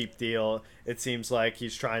pretty cheap deal. It seems like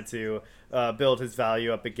he's trying to build his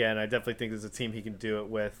value up again. I definitely think there's a team he can do it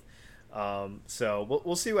with. So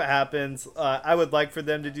we'll see what happens. I would like for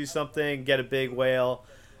them to do something, get a big whale,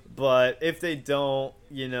 but if they don't,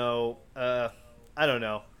 I don't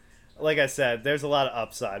know. Like I said, there's a lot of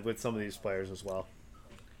upside with some of these players as well.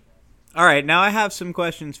 All right, now I have some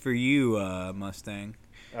questions for you, Mustang.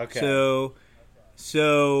 Okay.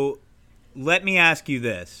 So let me ask you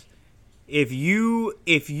this: if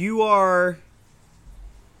you are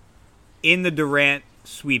in the Durant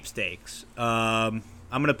sweepstakes, I'm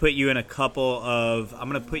gonna put you in a couple of.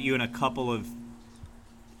 Put you in a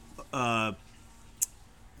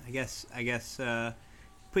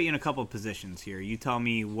couple of positions here. You tell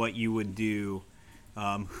me what you would do,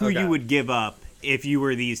 who you would give up if you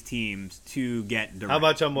were these teams to get Durant. How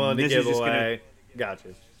much I'm willing to give away. Gotcha.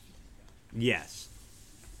 Yes.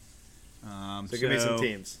 So give me some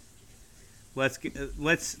teams. Let's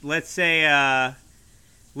say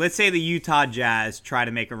the Utah Jazz try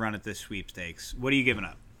to make a run at this sweepstakes. What are you giving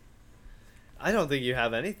up? I don't think you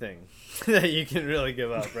have anything that you can really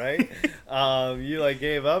give up, right? You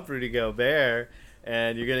gave up Rudy Gobert,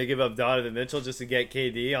 and you're gonna give up Donovan Mitchell just to get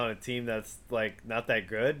KD on a team that's not that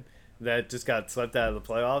good, that just got swept out of the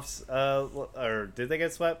playoffs. Or did they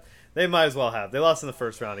get swept? They might as well have. They lost in the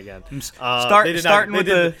first round again. They did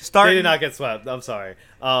not get swept. I'm sorry.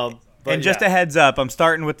 And just a heads up, I'm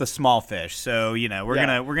starting with the small fish, so we're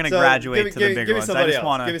gonna graduate to the bigger ones. I just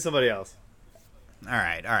want to give me somebody else. All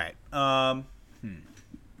right.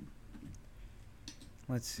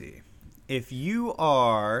 Let's see. If you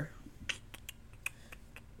are,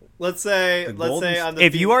 let's say on the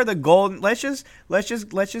if you are the Golden, let's just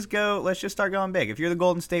start going big. If you're the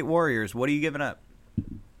Golden State Warriors, what are you giving up?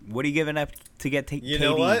 What are you giving up to get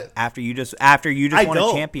KD after you just won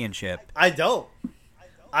a championship? I don't.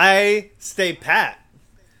 I stay pat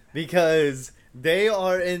because they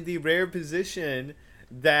are in the rare position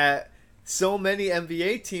that so many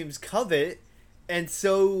NBA teams covet, and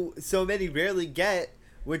so many rarely get,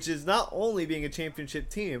 which is not only being a championship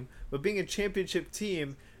team, but being a championship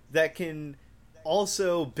team that can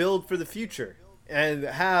also build for the future and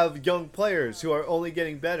have young players who are only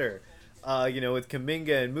getting better. With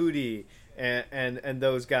Kuminga and Moody and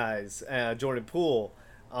those guys, Jordan Poole.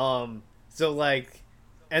 And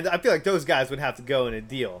I feel like those guys would have to go in a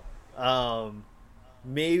deal.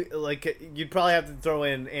 Maybe you'd probably have to throw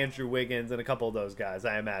in Andrew Wiggins and a couple of those guys,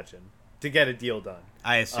 I imagine, to get a deal done.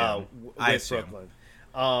 I assume. Brooklyn.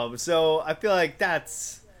 So I feel like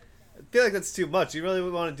that's too much. You really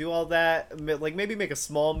want to do all that? Like maybe make a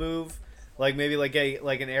small move, like maybe like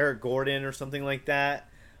an Eric Gordon or something like that.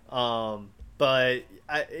 But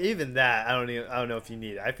even that, I don't know if you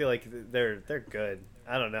need it. I feel like they're good.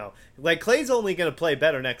 I don't know. Like Clay's only going to play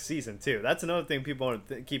better next season too. That's another thing people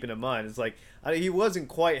aren't keeping in mind. It's like he wasn't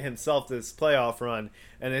quite himself this playoff run,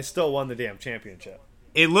 and they still won the damn championship.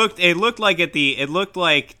 It looked like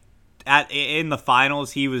in the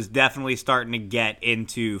finals he was definitely starting to get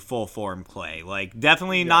into full form Clay. Like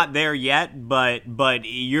definitely not there yet, but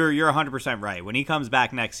you're 100% right. When he comes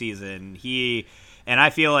back next season, I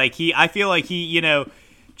feel like he,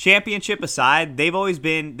 championship aside, they've always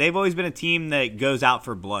been a team that goes out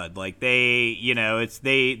for blood. Like they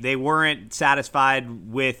weren't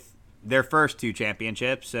satisfied with their first two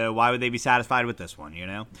championships, so why would they be satisfied with this one?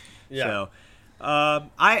 Yeah. So, I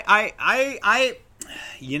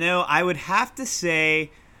would have to say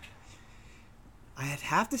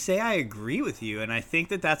I agree with you, and I think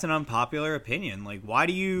that's an unpopular opinion. Like, why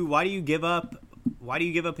do you give up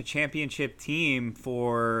a championship team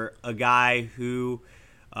for a guy who,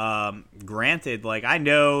 granted, like I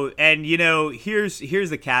know, and here's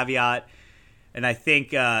the caveat, and I think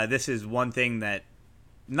this is one thing that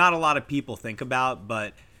not a lot of people think about,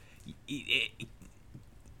 but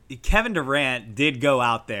Kevin Durant did go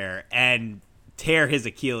out there and tear his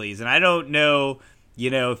Achilles, and I don't know,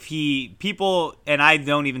 if people, and I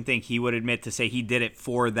don't even think he would admit to say he did it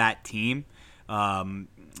for that team,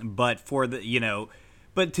 but for the,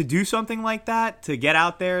 but to do something like that, to get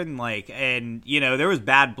out there and there was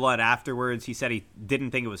bad blood afterwards. He said he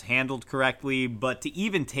didn't think it was handled correctly, but to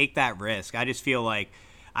even take that risk, I just feel like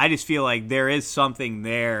there is something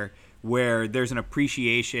there where there's an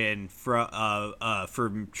appreciation for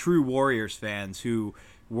true Warriors fans who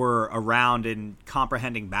were around and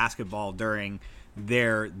comprehending basketball during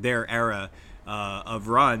their era of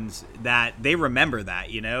runs, that they remember that.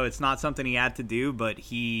 It's not something he had to do, but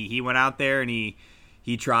he went out there and he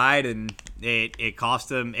tried, and it cost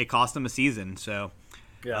him a season. So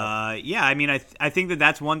I mean, I think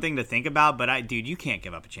that's one thing to think about, but you can't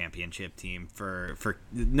give up a championship team for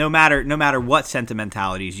no matter what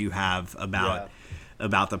sentimentalities you have about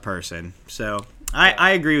the person. So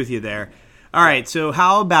I agree with you there. All right, so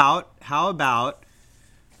how about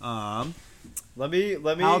let me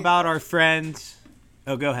how about our friends?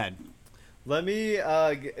 Oh, go ahead. Let me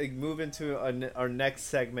move into our next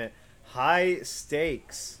segment, High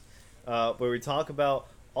Stakes, where we talk about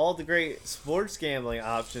all the great sports gambling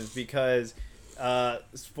options, because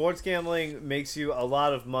sports gambling makes you a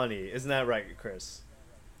lot of money. Isn't that right, Chris?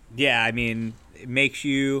 Yeah, I mean, it makes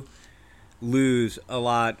you lose a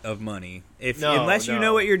lot of money unless you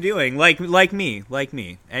know what you're doing, like me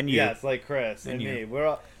and you. Yes, like Chris and me.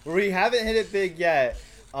 We haven't hit it big yet.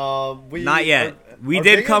 Not yet. We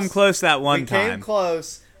did come close that one time. We came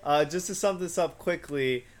close. Just to sum this up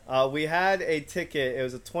quickly, we had a ticket. It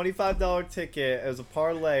was a $25 ticket. It was a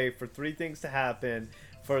parlay for three things to happen: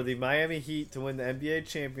 for the Miami Heat to win the NBA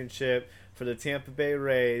championship, for the Tampa Bay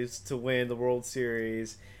Rays to win the World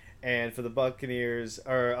Series, and for the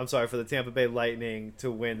for the Tampa Bay Lightning to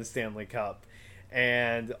win the Stanley Cup.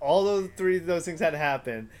 And all those three of those things had to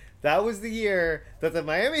happen. That was the year that the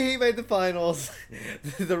Miami Heat made the finals,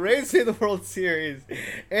 the Rays made the World Series,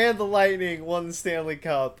 and the Lightning won the Stanley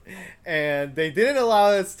Cup. And they didn't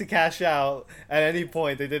allow us to cash out at any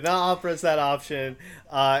point. They did not offer us that option.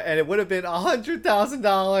 And it would have been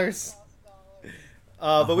 $100,000.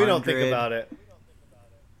 But we don't think about it.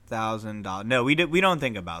 $1,000. No, we don't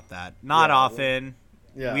think about that. Not often.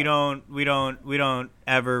 Yeah. We don't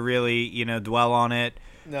ever really, dwell on it.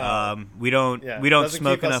 No. We don't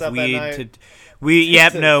smoke enough weed we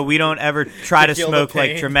don't ever try to smoke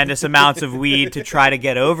like tremendous amounts of weed to try to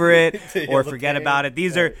get over it or forget about it.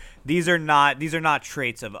 These are not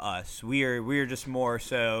traits of us. We are just more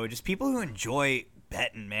so just people who enjoy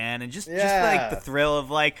betting, man, and just like the thrill of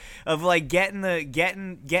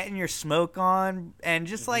getting your smoke on and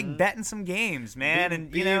just like betting some games, man.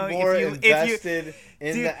 Be more invested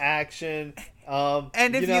in the action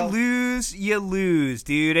And if you lose, you lose,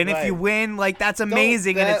 dude. And if you win, like, that's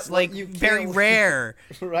amazing, and it's like very rare.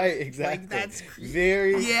 Right, exactly. Like, that's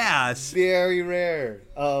very very rare.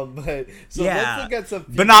 But so let's look at some.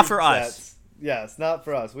 But not for us. Yes, not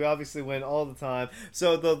for us. We obviously win all the time.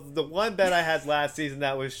 So the one bet I had last season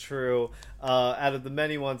that was true, out of the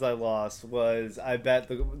many ones I lost, was I bet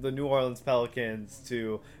the New Orleans Pelicans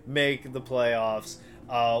to make the playoffs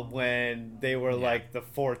when they were like the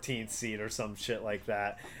 14th seed or some shit like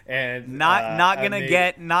that. And not gonna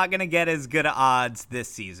get as good odds this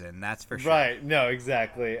season. That's for sure. Right? No,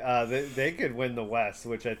 exactly. They could win the West,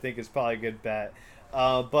 which I think is probably a good bet.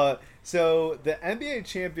 But so the NBA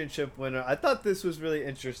championship winner, I thought this was really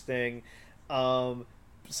interesting. So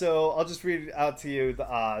I'll just read out to you the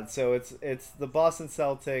odds. So it's the Boston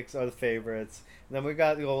Celtics are the favorites. And then we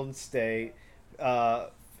got the Golden State. Do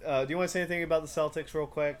you want to say anything about the Celtics real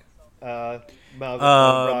quick? Malcolm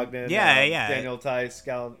Brogdon. Yeah. Daniel Tice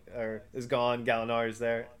is gone. Gallinari's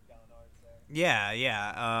there.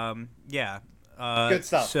 Yeah. Good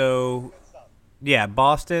stuff. So, yeah,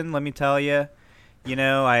 Boston. Let me tell you. You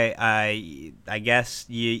know, I guess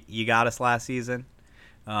you got us last season,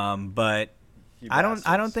 but I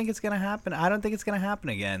don't think it's gonna happen. I don't think it's gonna happen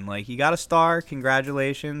again. Like, you got a star,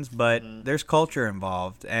 congratulations, but there's culture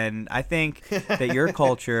involved, and I think that your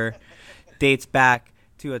culture dates back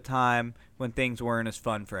to a time when things weren't as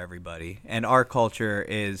fun for everybody, and our culture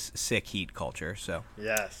is sick heat culture. So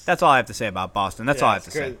yes, that's all I have to say about Boston. That's all I have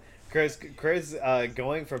to say. Chris,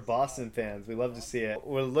 going for Boston fans. We love to see it.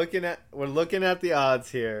 We're looking at the odds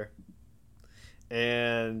here,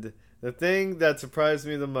 and the thing that surprised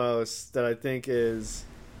me the most, that I think is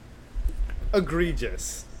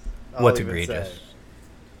egregious. What's egregious?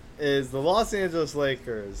 Is the Los Angeles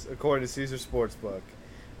Lakers, according to Caesar Sportsbook,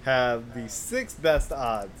 have the 6th best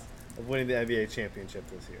odds of winning the NBA championship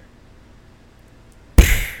this year.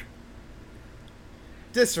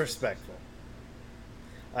 Disrespectful.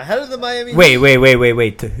 Ahead of the Miami Heat.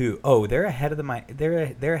 Wait. To who? Oh, they're ahead of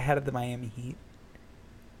the they're ahead of the Miami Heat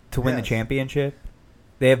to win the championship.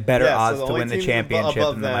 They have better odds to win the championship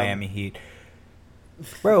than the Miami Heat.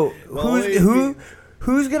 Bro,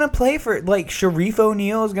 who's gonna play for, like, Sharif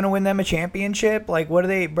O'Neal is gonna win them a championship? Like, what are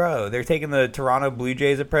they, bro? They're taking the Toronto Blue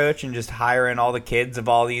Jays approach and just hiring all the kids of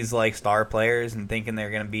all these, like, star players and thinking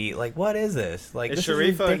they're gonna be like, what is this? Like, is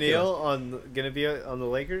Sharif O'Neal gonna be on the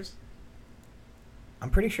Lakers? I'm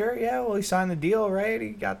pretty sure. Yeah. Well, he signed the deal, right?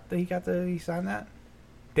 He signed that.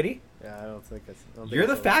 Did he? Yeah, I don't think it's. You're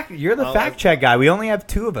the fact check guy. We only have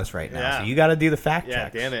 2 of us right now, so you got to do the fact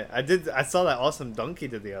check. Yeah, damn it. I saw that awesome dunk he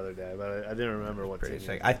did the other day, but I didn't remember what team.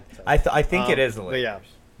 I think it is the Lakers.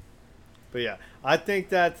 But yeah, I think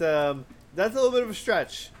that that's a little bit of a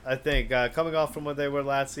stretch. I think coming off from what they were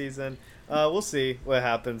last season, we'll see what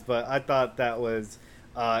happens. But I thought that was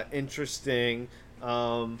interesting.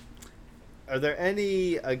 Are there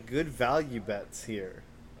any good value bets here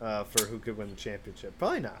for who could win the championship?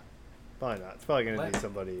 Probably not. It's probably going to be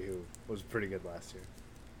somebody who was pretty good last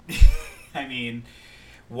year. I mean,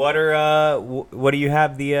 what do you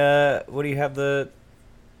have the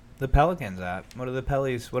Pelicans at? What are the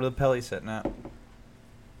Pellies sitting at?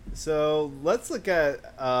 So let's look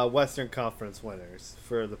at Western Conference winners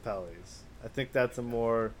for the Pellies. I think that's a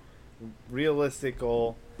more realistic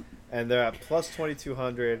goal, and they're at plus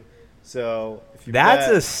 2,200. So if you that's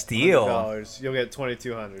bet a steal. You'll get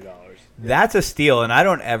 $2,200. That's a steal, and I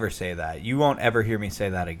don't ever say that. You won't ever hear me say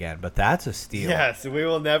that again. But that's a steal. Yes, we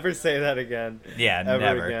will never say that again. Yeah, never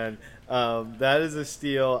never again. That is a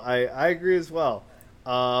steal. I agree as well.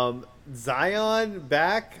 Zion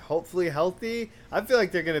back, hopefully healthy. I feel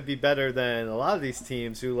like they're going to be better than a lot of these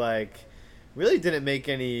teams who really didn't make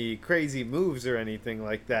any crazy moves or anything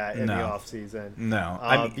like that in the offseason. No,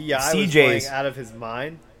 B.I. was playing out of his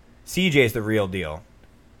mind. CJ's the real deal.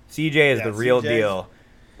 CJ is the real deal.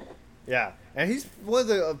 Yeah, and he's one of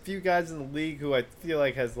the few guys in the league who I feel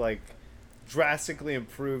like has drastically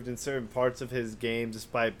improved in certain parts of his game,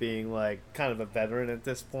 despite being kind of a veteran at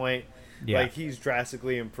this point. Yeah. He's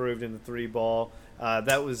drastically improved in the 3-ball.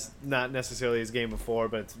 That was not necessarily his game before,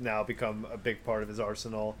 but it's now become a big part of his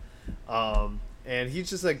arsenal. And he's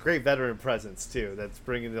just a great veteran presence too. That's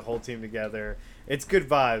bringing the whole team together. It's good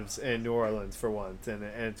vibes in New Orleans for once, and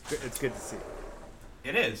it's good to see.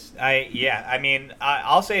 It is.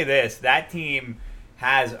 I'll say this: that team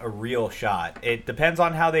has a real shot. It depends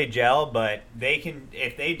on how they gel, but they can.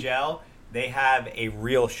 If they gel, they have a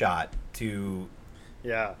real shot to.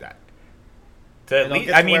 Yeah. To at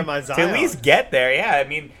least get there. Yeah, I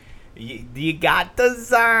mean. You got the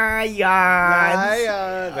Zion. They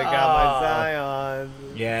got my Zion.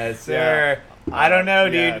 Yes, sir. I don't know,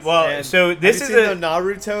 dude. Yes. Well, And so this have is you seen the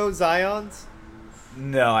Naruto Zions?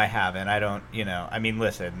 No, I haven't. I don't. I mean,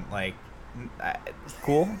 listen, like,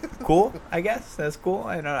 cool. I guess that's cool.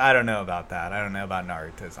 I don't know about that. I don't know about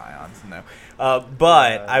Naruto Zions. No,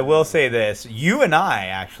 but I will say this: you and I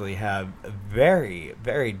actually have very,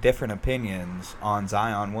 very different opinions on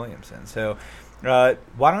Zion Williamson. So,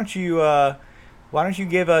 why don't you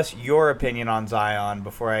give us your opinion on Zion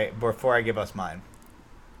before I give us mine?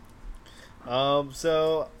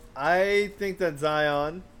 So I think that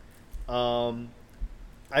Zion,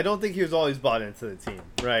 I don't think he was always bought into the team,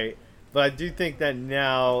 right? But I do think that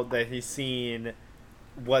now that he's seen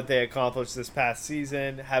what they accomplished this past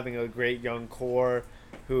season, having a great young core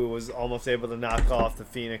who was almost able to knock off the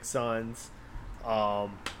Phoenix Suns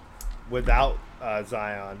without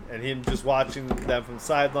Zion, and him just watching them from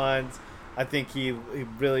sidelines, I think he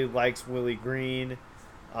really likes Willie Green.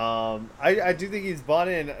 I do think he's bought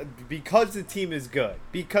in because the team is good.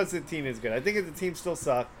 I think if the team still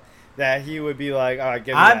sucked, that he would be like, all right,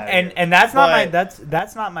 get me out of here. And that's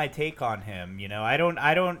not my take on him.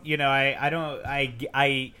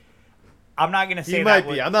 I'm not gonna say he might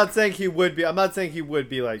be. I'm not saying he would be. I'm not saying he would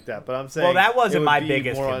be like that. But I'm saying that wasn't my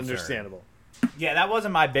biggest more concern. Understandable. Yeah, that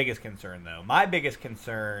wasn't my biggest concern though. My biggest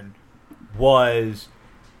concern was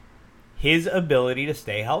his ability to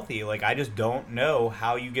stay healthy. Like, I just don't know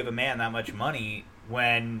how you give a man that much money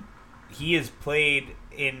when he has played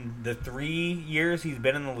in the 3 years he's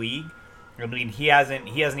been in the league. I mean, he hasn't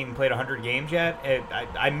even played 100 games yet.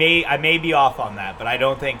 I may be off on that, but I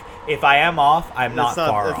don't think, if I am off, I'm not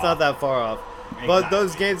far off. It's not that far off. Exactly. But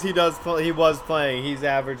those games he was playing, he's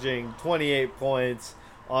averaging 28 points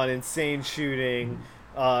on insane shooting.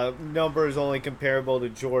 Numbers only comparable to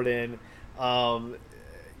Jordan.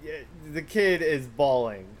 The kid is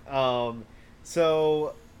balling.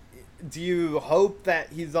 So do you hope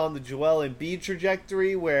that he's on the Joel Embiid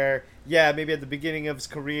trajectory where, maybe at the beginning of his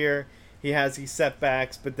career he has these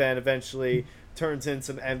setbacks, but then eventually turns in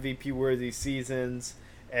some MVP-worthy seasons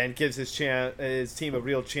and gives his team a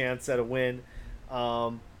real chance at a win?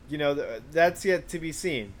 That's yet to be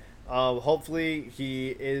seen. Hopefully he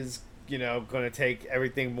is going to take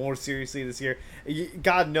everything more seriously this year.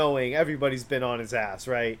 God knowing, everybody's been on his ass,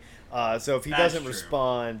 right? So if he doesn't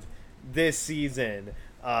respond this season,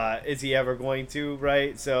 is he ever going to,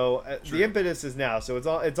 right? So the impetus is now. So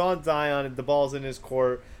it's on Zion. The ball's in his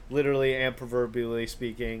court, literally and proverbially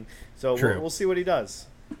speaking. So we'll see what he does.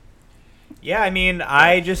 Yeah, I mean,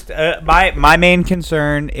 I just my main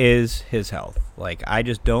concern is his health. Like, I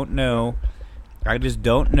just don't know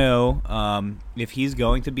if he's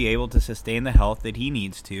going to be able to sustain the health that he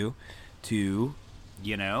needs to be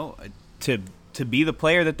the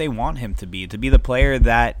player that they want him to be the player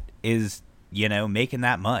that is, making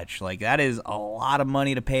that much. Like, that is a lot of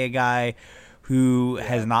money to pay a guy who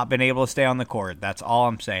has not been able to stay on the court. That's all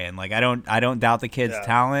I'm saying. Like, I don't doubt the kid's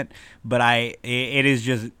talent, but it is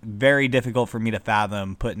just very difficult for me to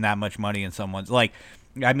fathom putting that much money in someone's, like,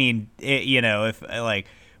 I mean, if, like,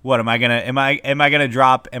 what am I gonna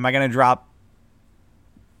drop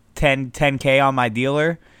 10K on my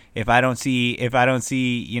dealer if I don't see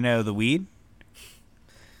the weed?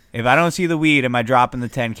 If I don't see the weed, am I dropping the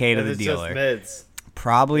 10K to the dealer? Just mids.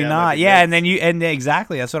 Probably not. Yeah, and then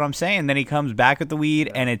exactly, that's what I'm saying. Then he comes back with the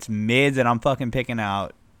weed and it's mids, and I'm fucking picking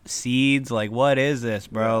out seeds. Like, what is this,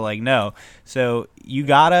 bro? Yeah. Like, no. So you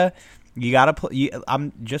gotta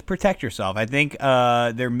just protect yourself. I think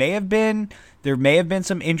there may have been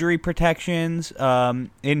some injury protections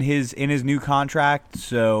in his new contract.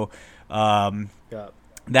 So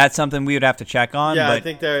that's something we would have to check on. Yeah, but I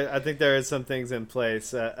think there is some things in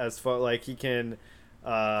place as far, like, he can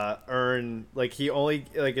earn, like, he only,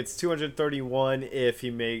 like, it's 231 if he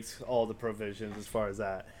makes all the provisions as far as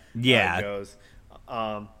that goes.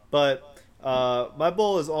 But my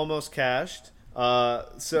bowl is almost cashed.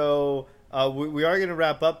 So we are going to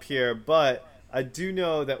wrap up here, but I do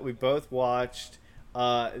know that we both watched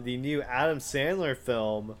the new Adam Sandler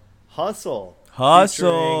film, Hustle.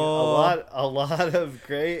 Featuring a lot of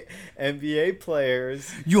great NBA players.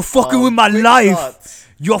 You're fucking with my life.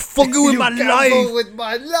 You're fucking with my life. You with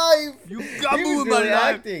my life. You gamble with my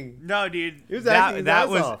life. Acting. No, dude. He was acting.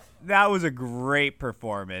 That was a great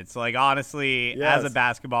performance. Like, honestly, as a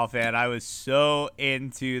basketball fan, I was so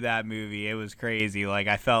into that movie. It was crazy. Like,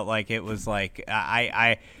 I felt like it was like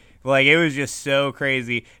I it was just so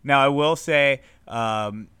crazy. Now, I will say,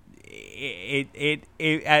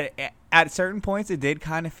 at certain points, it did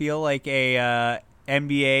kind of feel like a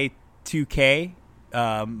NBA 2K,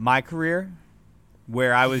 my career,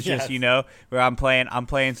 where I was just, Yes. where I'm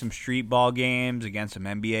playing some street ball games against some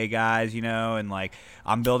NBA guys, and like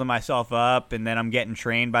I'm building myself up, and then I'm getting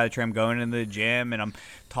trained by the time I'm going into the gym, and I'm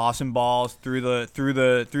tossing balls through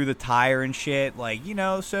the tire and shit, like,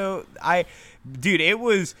 so dude, it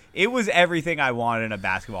was everything I wanted in a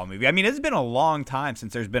basketball movie. I mean, it's been a long time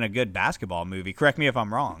since there's been a good basketball movie. Correct me if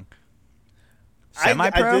I'm wrong.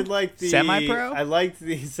 Semi-pro? I did like the Semi-pro? I liked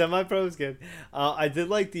the semi-pro was good. I did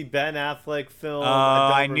like the Ben Affleck film. Oh,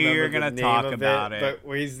 I knew you were gonna talk about it. But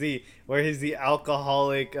where he's the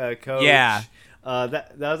alcoholic coach. Yeah.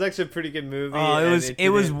 That was actually a pretty good movie. Oh, it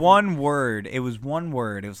was one word. It was one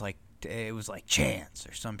word. It was like chance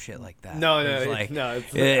or some shit like that. No, It was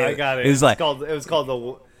I got it. It was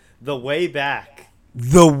called the Way Back.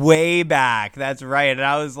 The Way Back. That's right. And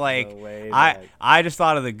I was like, The Way Back. I just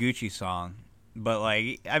thought of the Gucci song. But,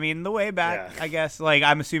 like, I mean, the way back, Yeah. I guess. Like,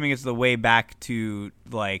 I'm assuming it's the way back to,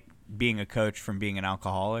 like, being a coach from being an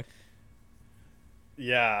alcoholic.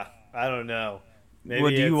 Yeah, I don't know. Maybe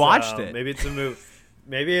Well, you watched it. Maybe it's a movie.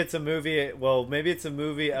 Maybe it's a movie. Well, maybe it's a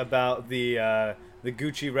movie about the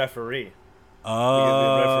Gucci referee.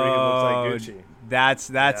 Oh, the referee who looks like Gucci.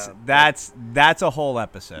 That's a whole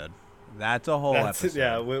episode. That's a whole episode.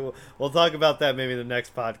 Yeah, we'll talk about that maybe in the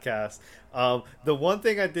next podcast. The one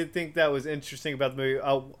thing I did think that was interesting about the movie,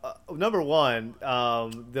 number one,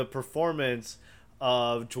 the performance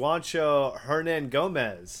of Juancho Hernan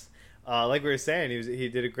Gomez. Like we were saying, he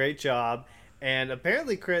did a great job. And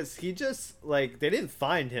apparently, Chris, he just, like, they didn't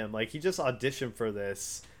find him. Like, he just auditioned for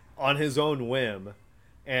this on his own whim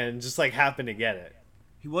and just, like, happened to get it.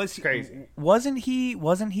 He was crazy. Wasn't he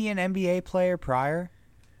an NBA player prior?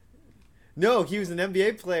 No, he was an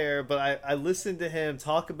NBA player, but I listened to him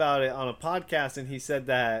talk about it on a podcast, and he said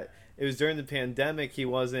that it was during the pandemic he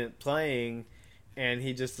wasn't playing, and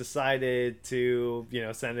he just decided to,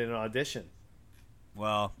 send in an audition.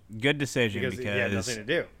 Well, good decision Because he had nothing to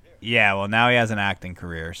do. Yeah, well, now he has an acting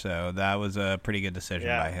career, so that was a pretty good decision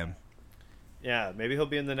by him. Yeah, maybe he'll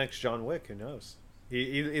be in the next John Wick. Who knows?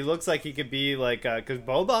 He looks like he could be like, because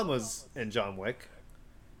Boban was in John Wick.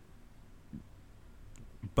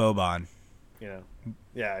 Boban.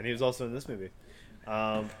 Yeah, and he was also in this movie.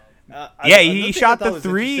 He shot the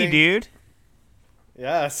 3, dude.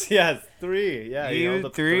 Yes, 3. Yeah, he held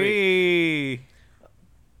up 3.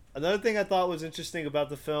 Another thing I thought was interesting about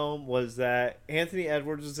the film was that Anthony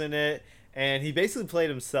Edwards was in it, and he basically played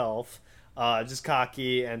himself, just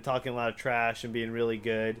cocky and talking a lot of trash and being really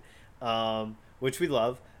good, which we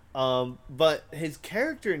love. But his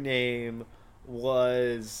character name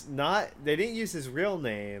was not... They didn't use his real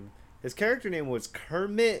name. His character name was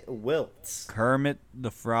Kermit Wiltz. Kermit the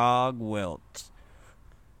Frog Wiltz.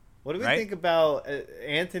 What do we think about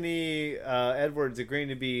Anthony Edwards agreeing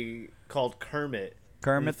to be called Kermit?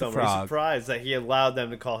 Kermit the Frog. Are you surprised that he allowed them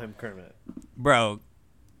to call him Kermit? Bro,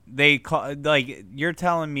 you're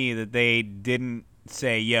telling me that they didn't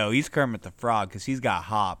say, yo, he's Kermit the Frog because he's got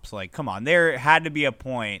hops. Like, come on. There had to be a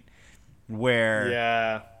point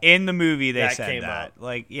where in the movie they said that. Up.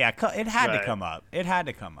 Like, yeah, it had to come up. It had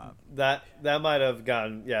to come up. That might have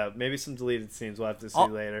gotten, maybe some deleted scenes we'll have to see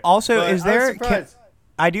later. Also, but is there...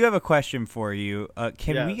 I I do have a question for you.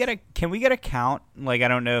 Can we get a count? Like, I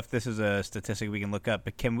don't know if this is a statistic we can look up,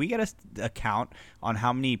 but can we get a count on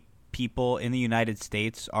how many people in the United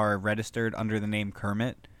States are registered under the name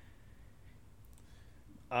Kermit?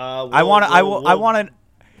 I want to.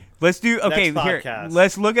 Let's do okay. Here,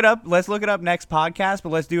 let's look it up. Let's look it up next podcast. But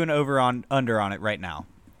let's do an under on it right now.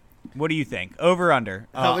 What do you think? Over under.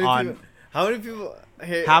 How many people?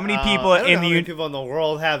 How many people in the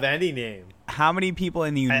world have any name? How many people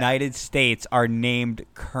in the United States are named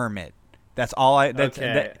Kermit? That's all I. That's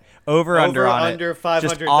okay. Over under on under it.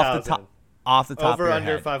 500,000. Off the top. Over of your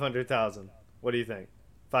under head. 500,000. What do you think?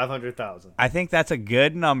 500,000. I think that's a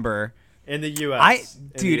good number. In the U.S.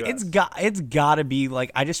 It's got to be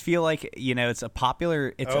like, I just feel like, it's a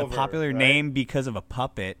popular name because of a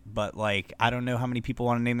puppet, but like I don't know how many people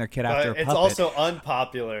want to name their kid after a puppet. It's also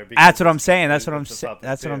unpopular. That's what I'm saying. That's what I'm saying.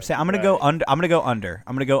 I'm gonna go under. I'm gonna go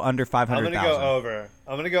under 500,000.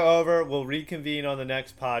 I'm gonna go over. We'll reconvene on the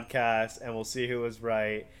next podcast and we'll see who was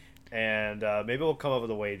right, and maybe we'll come up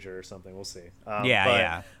with a wager or something. We'll see.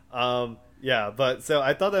 But so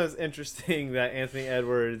I thought that was interesting that Anthony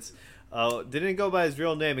Edwards didn't go by his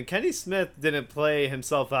real name, and Kenny Smith didn't play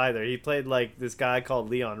himself either. He played like this guy called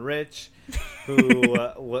Leon Rich, who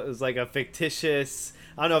was like a fictitious.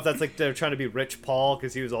 I don't know if that's like they're trying to be Rich Paul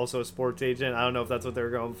because he was also a sports agent. I don't know if that's what they were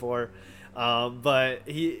going for, but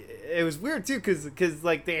it was weird too because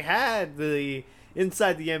like they had the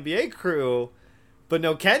inside the NBA crew, but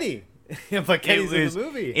no Kenny But Kenny's in the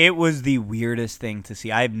movie. It was the weirdest thing to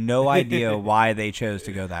see. I have no idea why they chose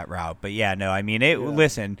to go that route. But yeah, no, I mean,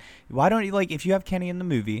 listen, why don't you, like, if you have Kenny in the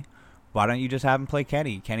movie, why don't you just have him play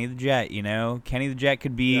Kenny the Jet, you know? Kenny the Jet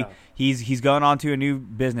could be, he's going on to a new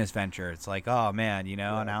business venture. It's like, oh, man, you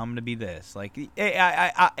know, now I'm going to be this. Like,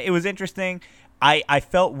 it was interesting. I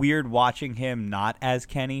felt weird watching him not as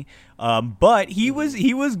Kenny, but he was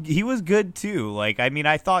good too. Like, I mean,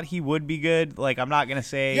 I thought he would be good. Like, I'm not gonna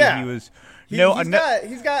say he was.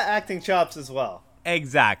 He's got acting chops as well.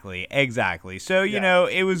 Exactly. So you know,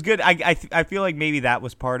 it was good. I feel like maybe that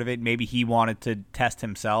was part of it. Maybe he wanted to test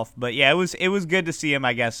himself, but yeah, it was good to see him,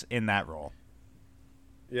 I guess, in that role.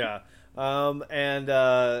 Yeah. And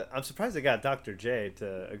I'm surprised they got Dr. J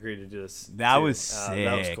to agree to do this. That was sick.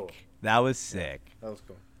 That was cool. That was sick. Yeah, that was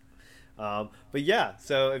cool. But yeah,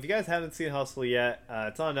 so if you guys haven't seen Hustle yet,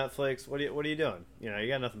 it's on Netflix. What are you doing? You know, you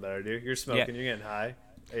got nothing better to do. You're smoking. You're getting high.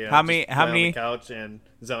 You know, how many on the couch and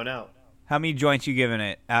zone out. How many joints you giving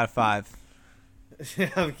it out of 5?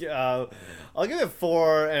 I'll give it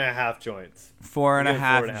 4.5 joints.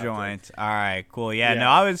 4.5 joints. All right, cool. Yeah, no,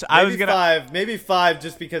 I was gonna 5, maybe 5,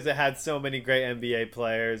 just because it had so many great NBA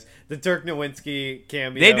players. The Dirk Nowitzki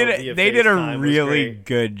cameo. They did a really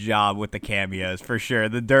good job with the cameos for sure.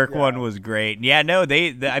 The Dirk one was great. Yeah, no,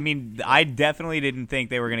 I mean, I definitely didn't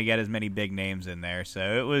think they were gonna get as many big names in there.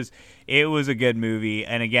 So it was a good movie.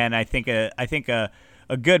 And again, I think a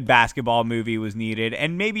good basketball movie was needed,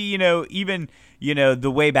 and maybe, you know, even, you know,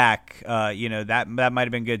 the way back, you know, that might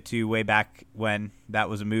have been good too, way back when that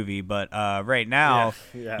was a movie. But right now,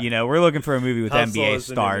 you know, we're looking for a movie with Hustle NBA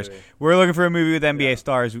stars. We're looking for a movie with NBA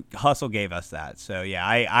stars. Hustle gave us that, so yeah,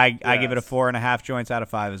 I give it a 4.5 joints out of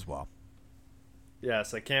 5 as well.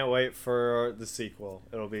 Yes, I can't wait for the sequel.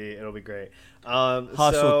 It'll be great.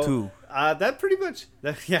 Hustle 2. That pretty much.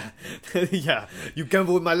 Yeah. You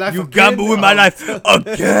gamble with my life. You gamble with my life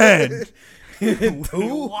again.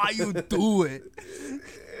 Why you do it?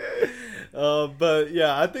 But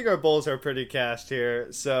yeah, I think our Bulls are pretty cashed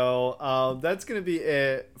here. So that's gonna be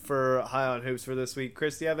it for High on Hoops for this week.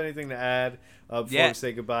 Chris, do you have anything to add before we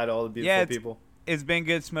say goodbye to all the beautiful people? It's been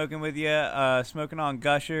good smoking with you. Smoking on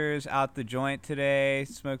Gushers out the joint today.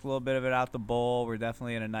 Smoked a little bit of it out the bowl. We're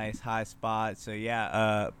definitely in a nice high spot. So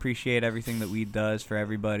yeah, appreciate everything that weed does for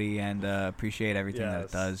everybody, and appreciate everything that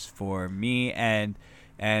it does for me, and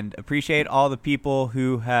appreciate all the people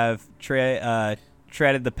who have treaded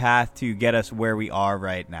the path to get us where we are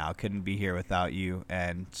right now. Couldn't be here without you,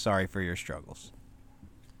 and sorry for your struggles.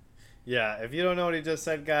 Yeah, if you don't know what he just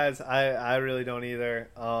said, guys, I really don't either.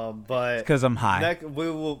 But it's because I'm high.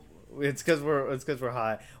 It's because we're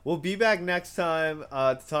high. We'll be back next time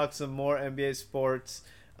to talk some more NBA sports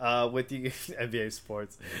with you. NBA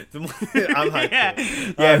sports. I'm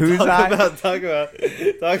high. Who's high? Talk about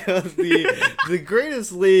the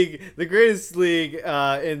greatest league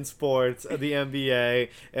in sports, the NBA,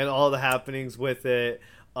 and all the happenings with it.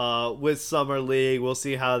 With Summer League, we'll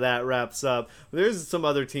see how that wraps up. There's some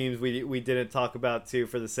other teams we didn't talk about too,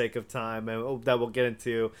 for the sake of time, and that we'll get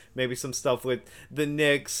into. Maybe some stuff with the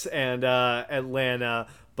Knicks and Atlanta.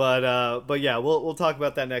 But yeah, we'll talk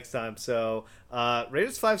about that next time. So rate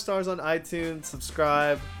us 5 stars on iTunes,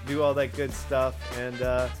 subscribe, do all that good stuff, and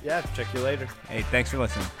check you later. Hey, thanks for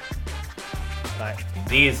listening. Bye.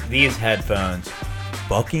 These headphones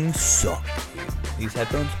fucking suck. These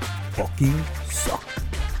headphones fucking suck.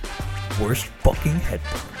 Worst fucking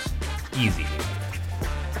headphones. Easy,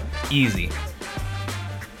 dude. Easy.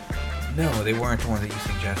 No, they weren't the ones that you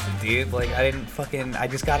suggested, dude. Like, I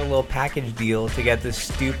just got a little package deal to get this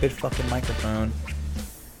stupid fucking microphone.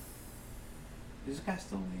 Is this guy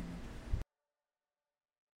still leaving?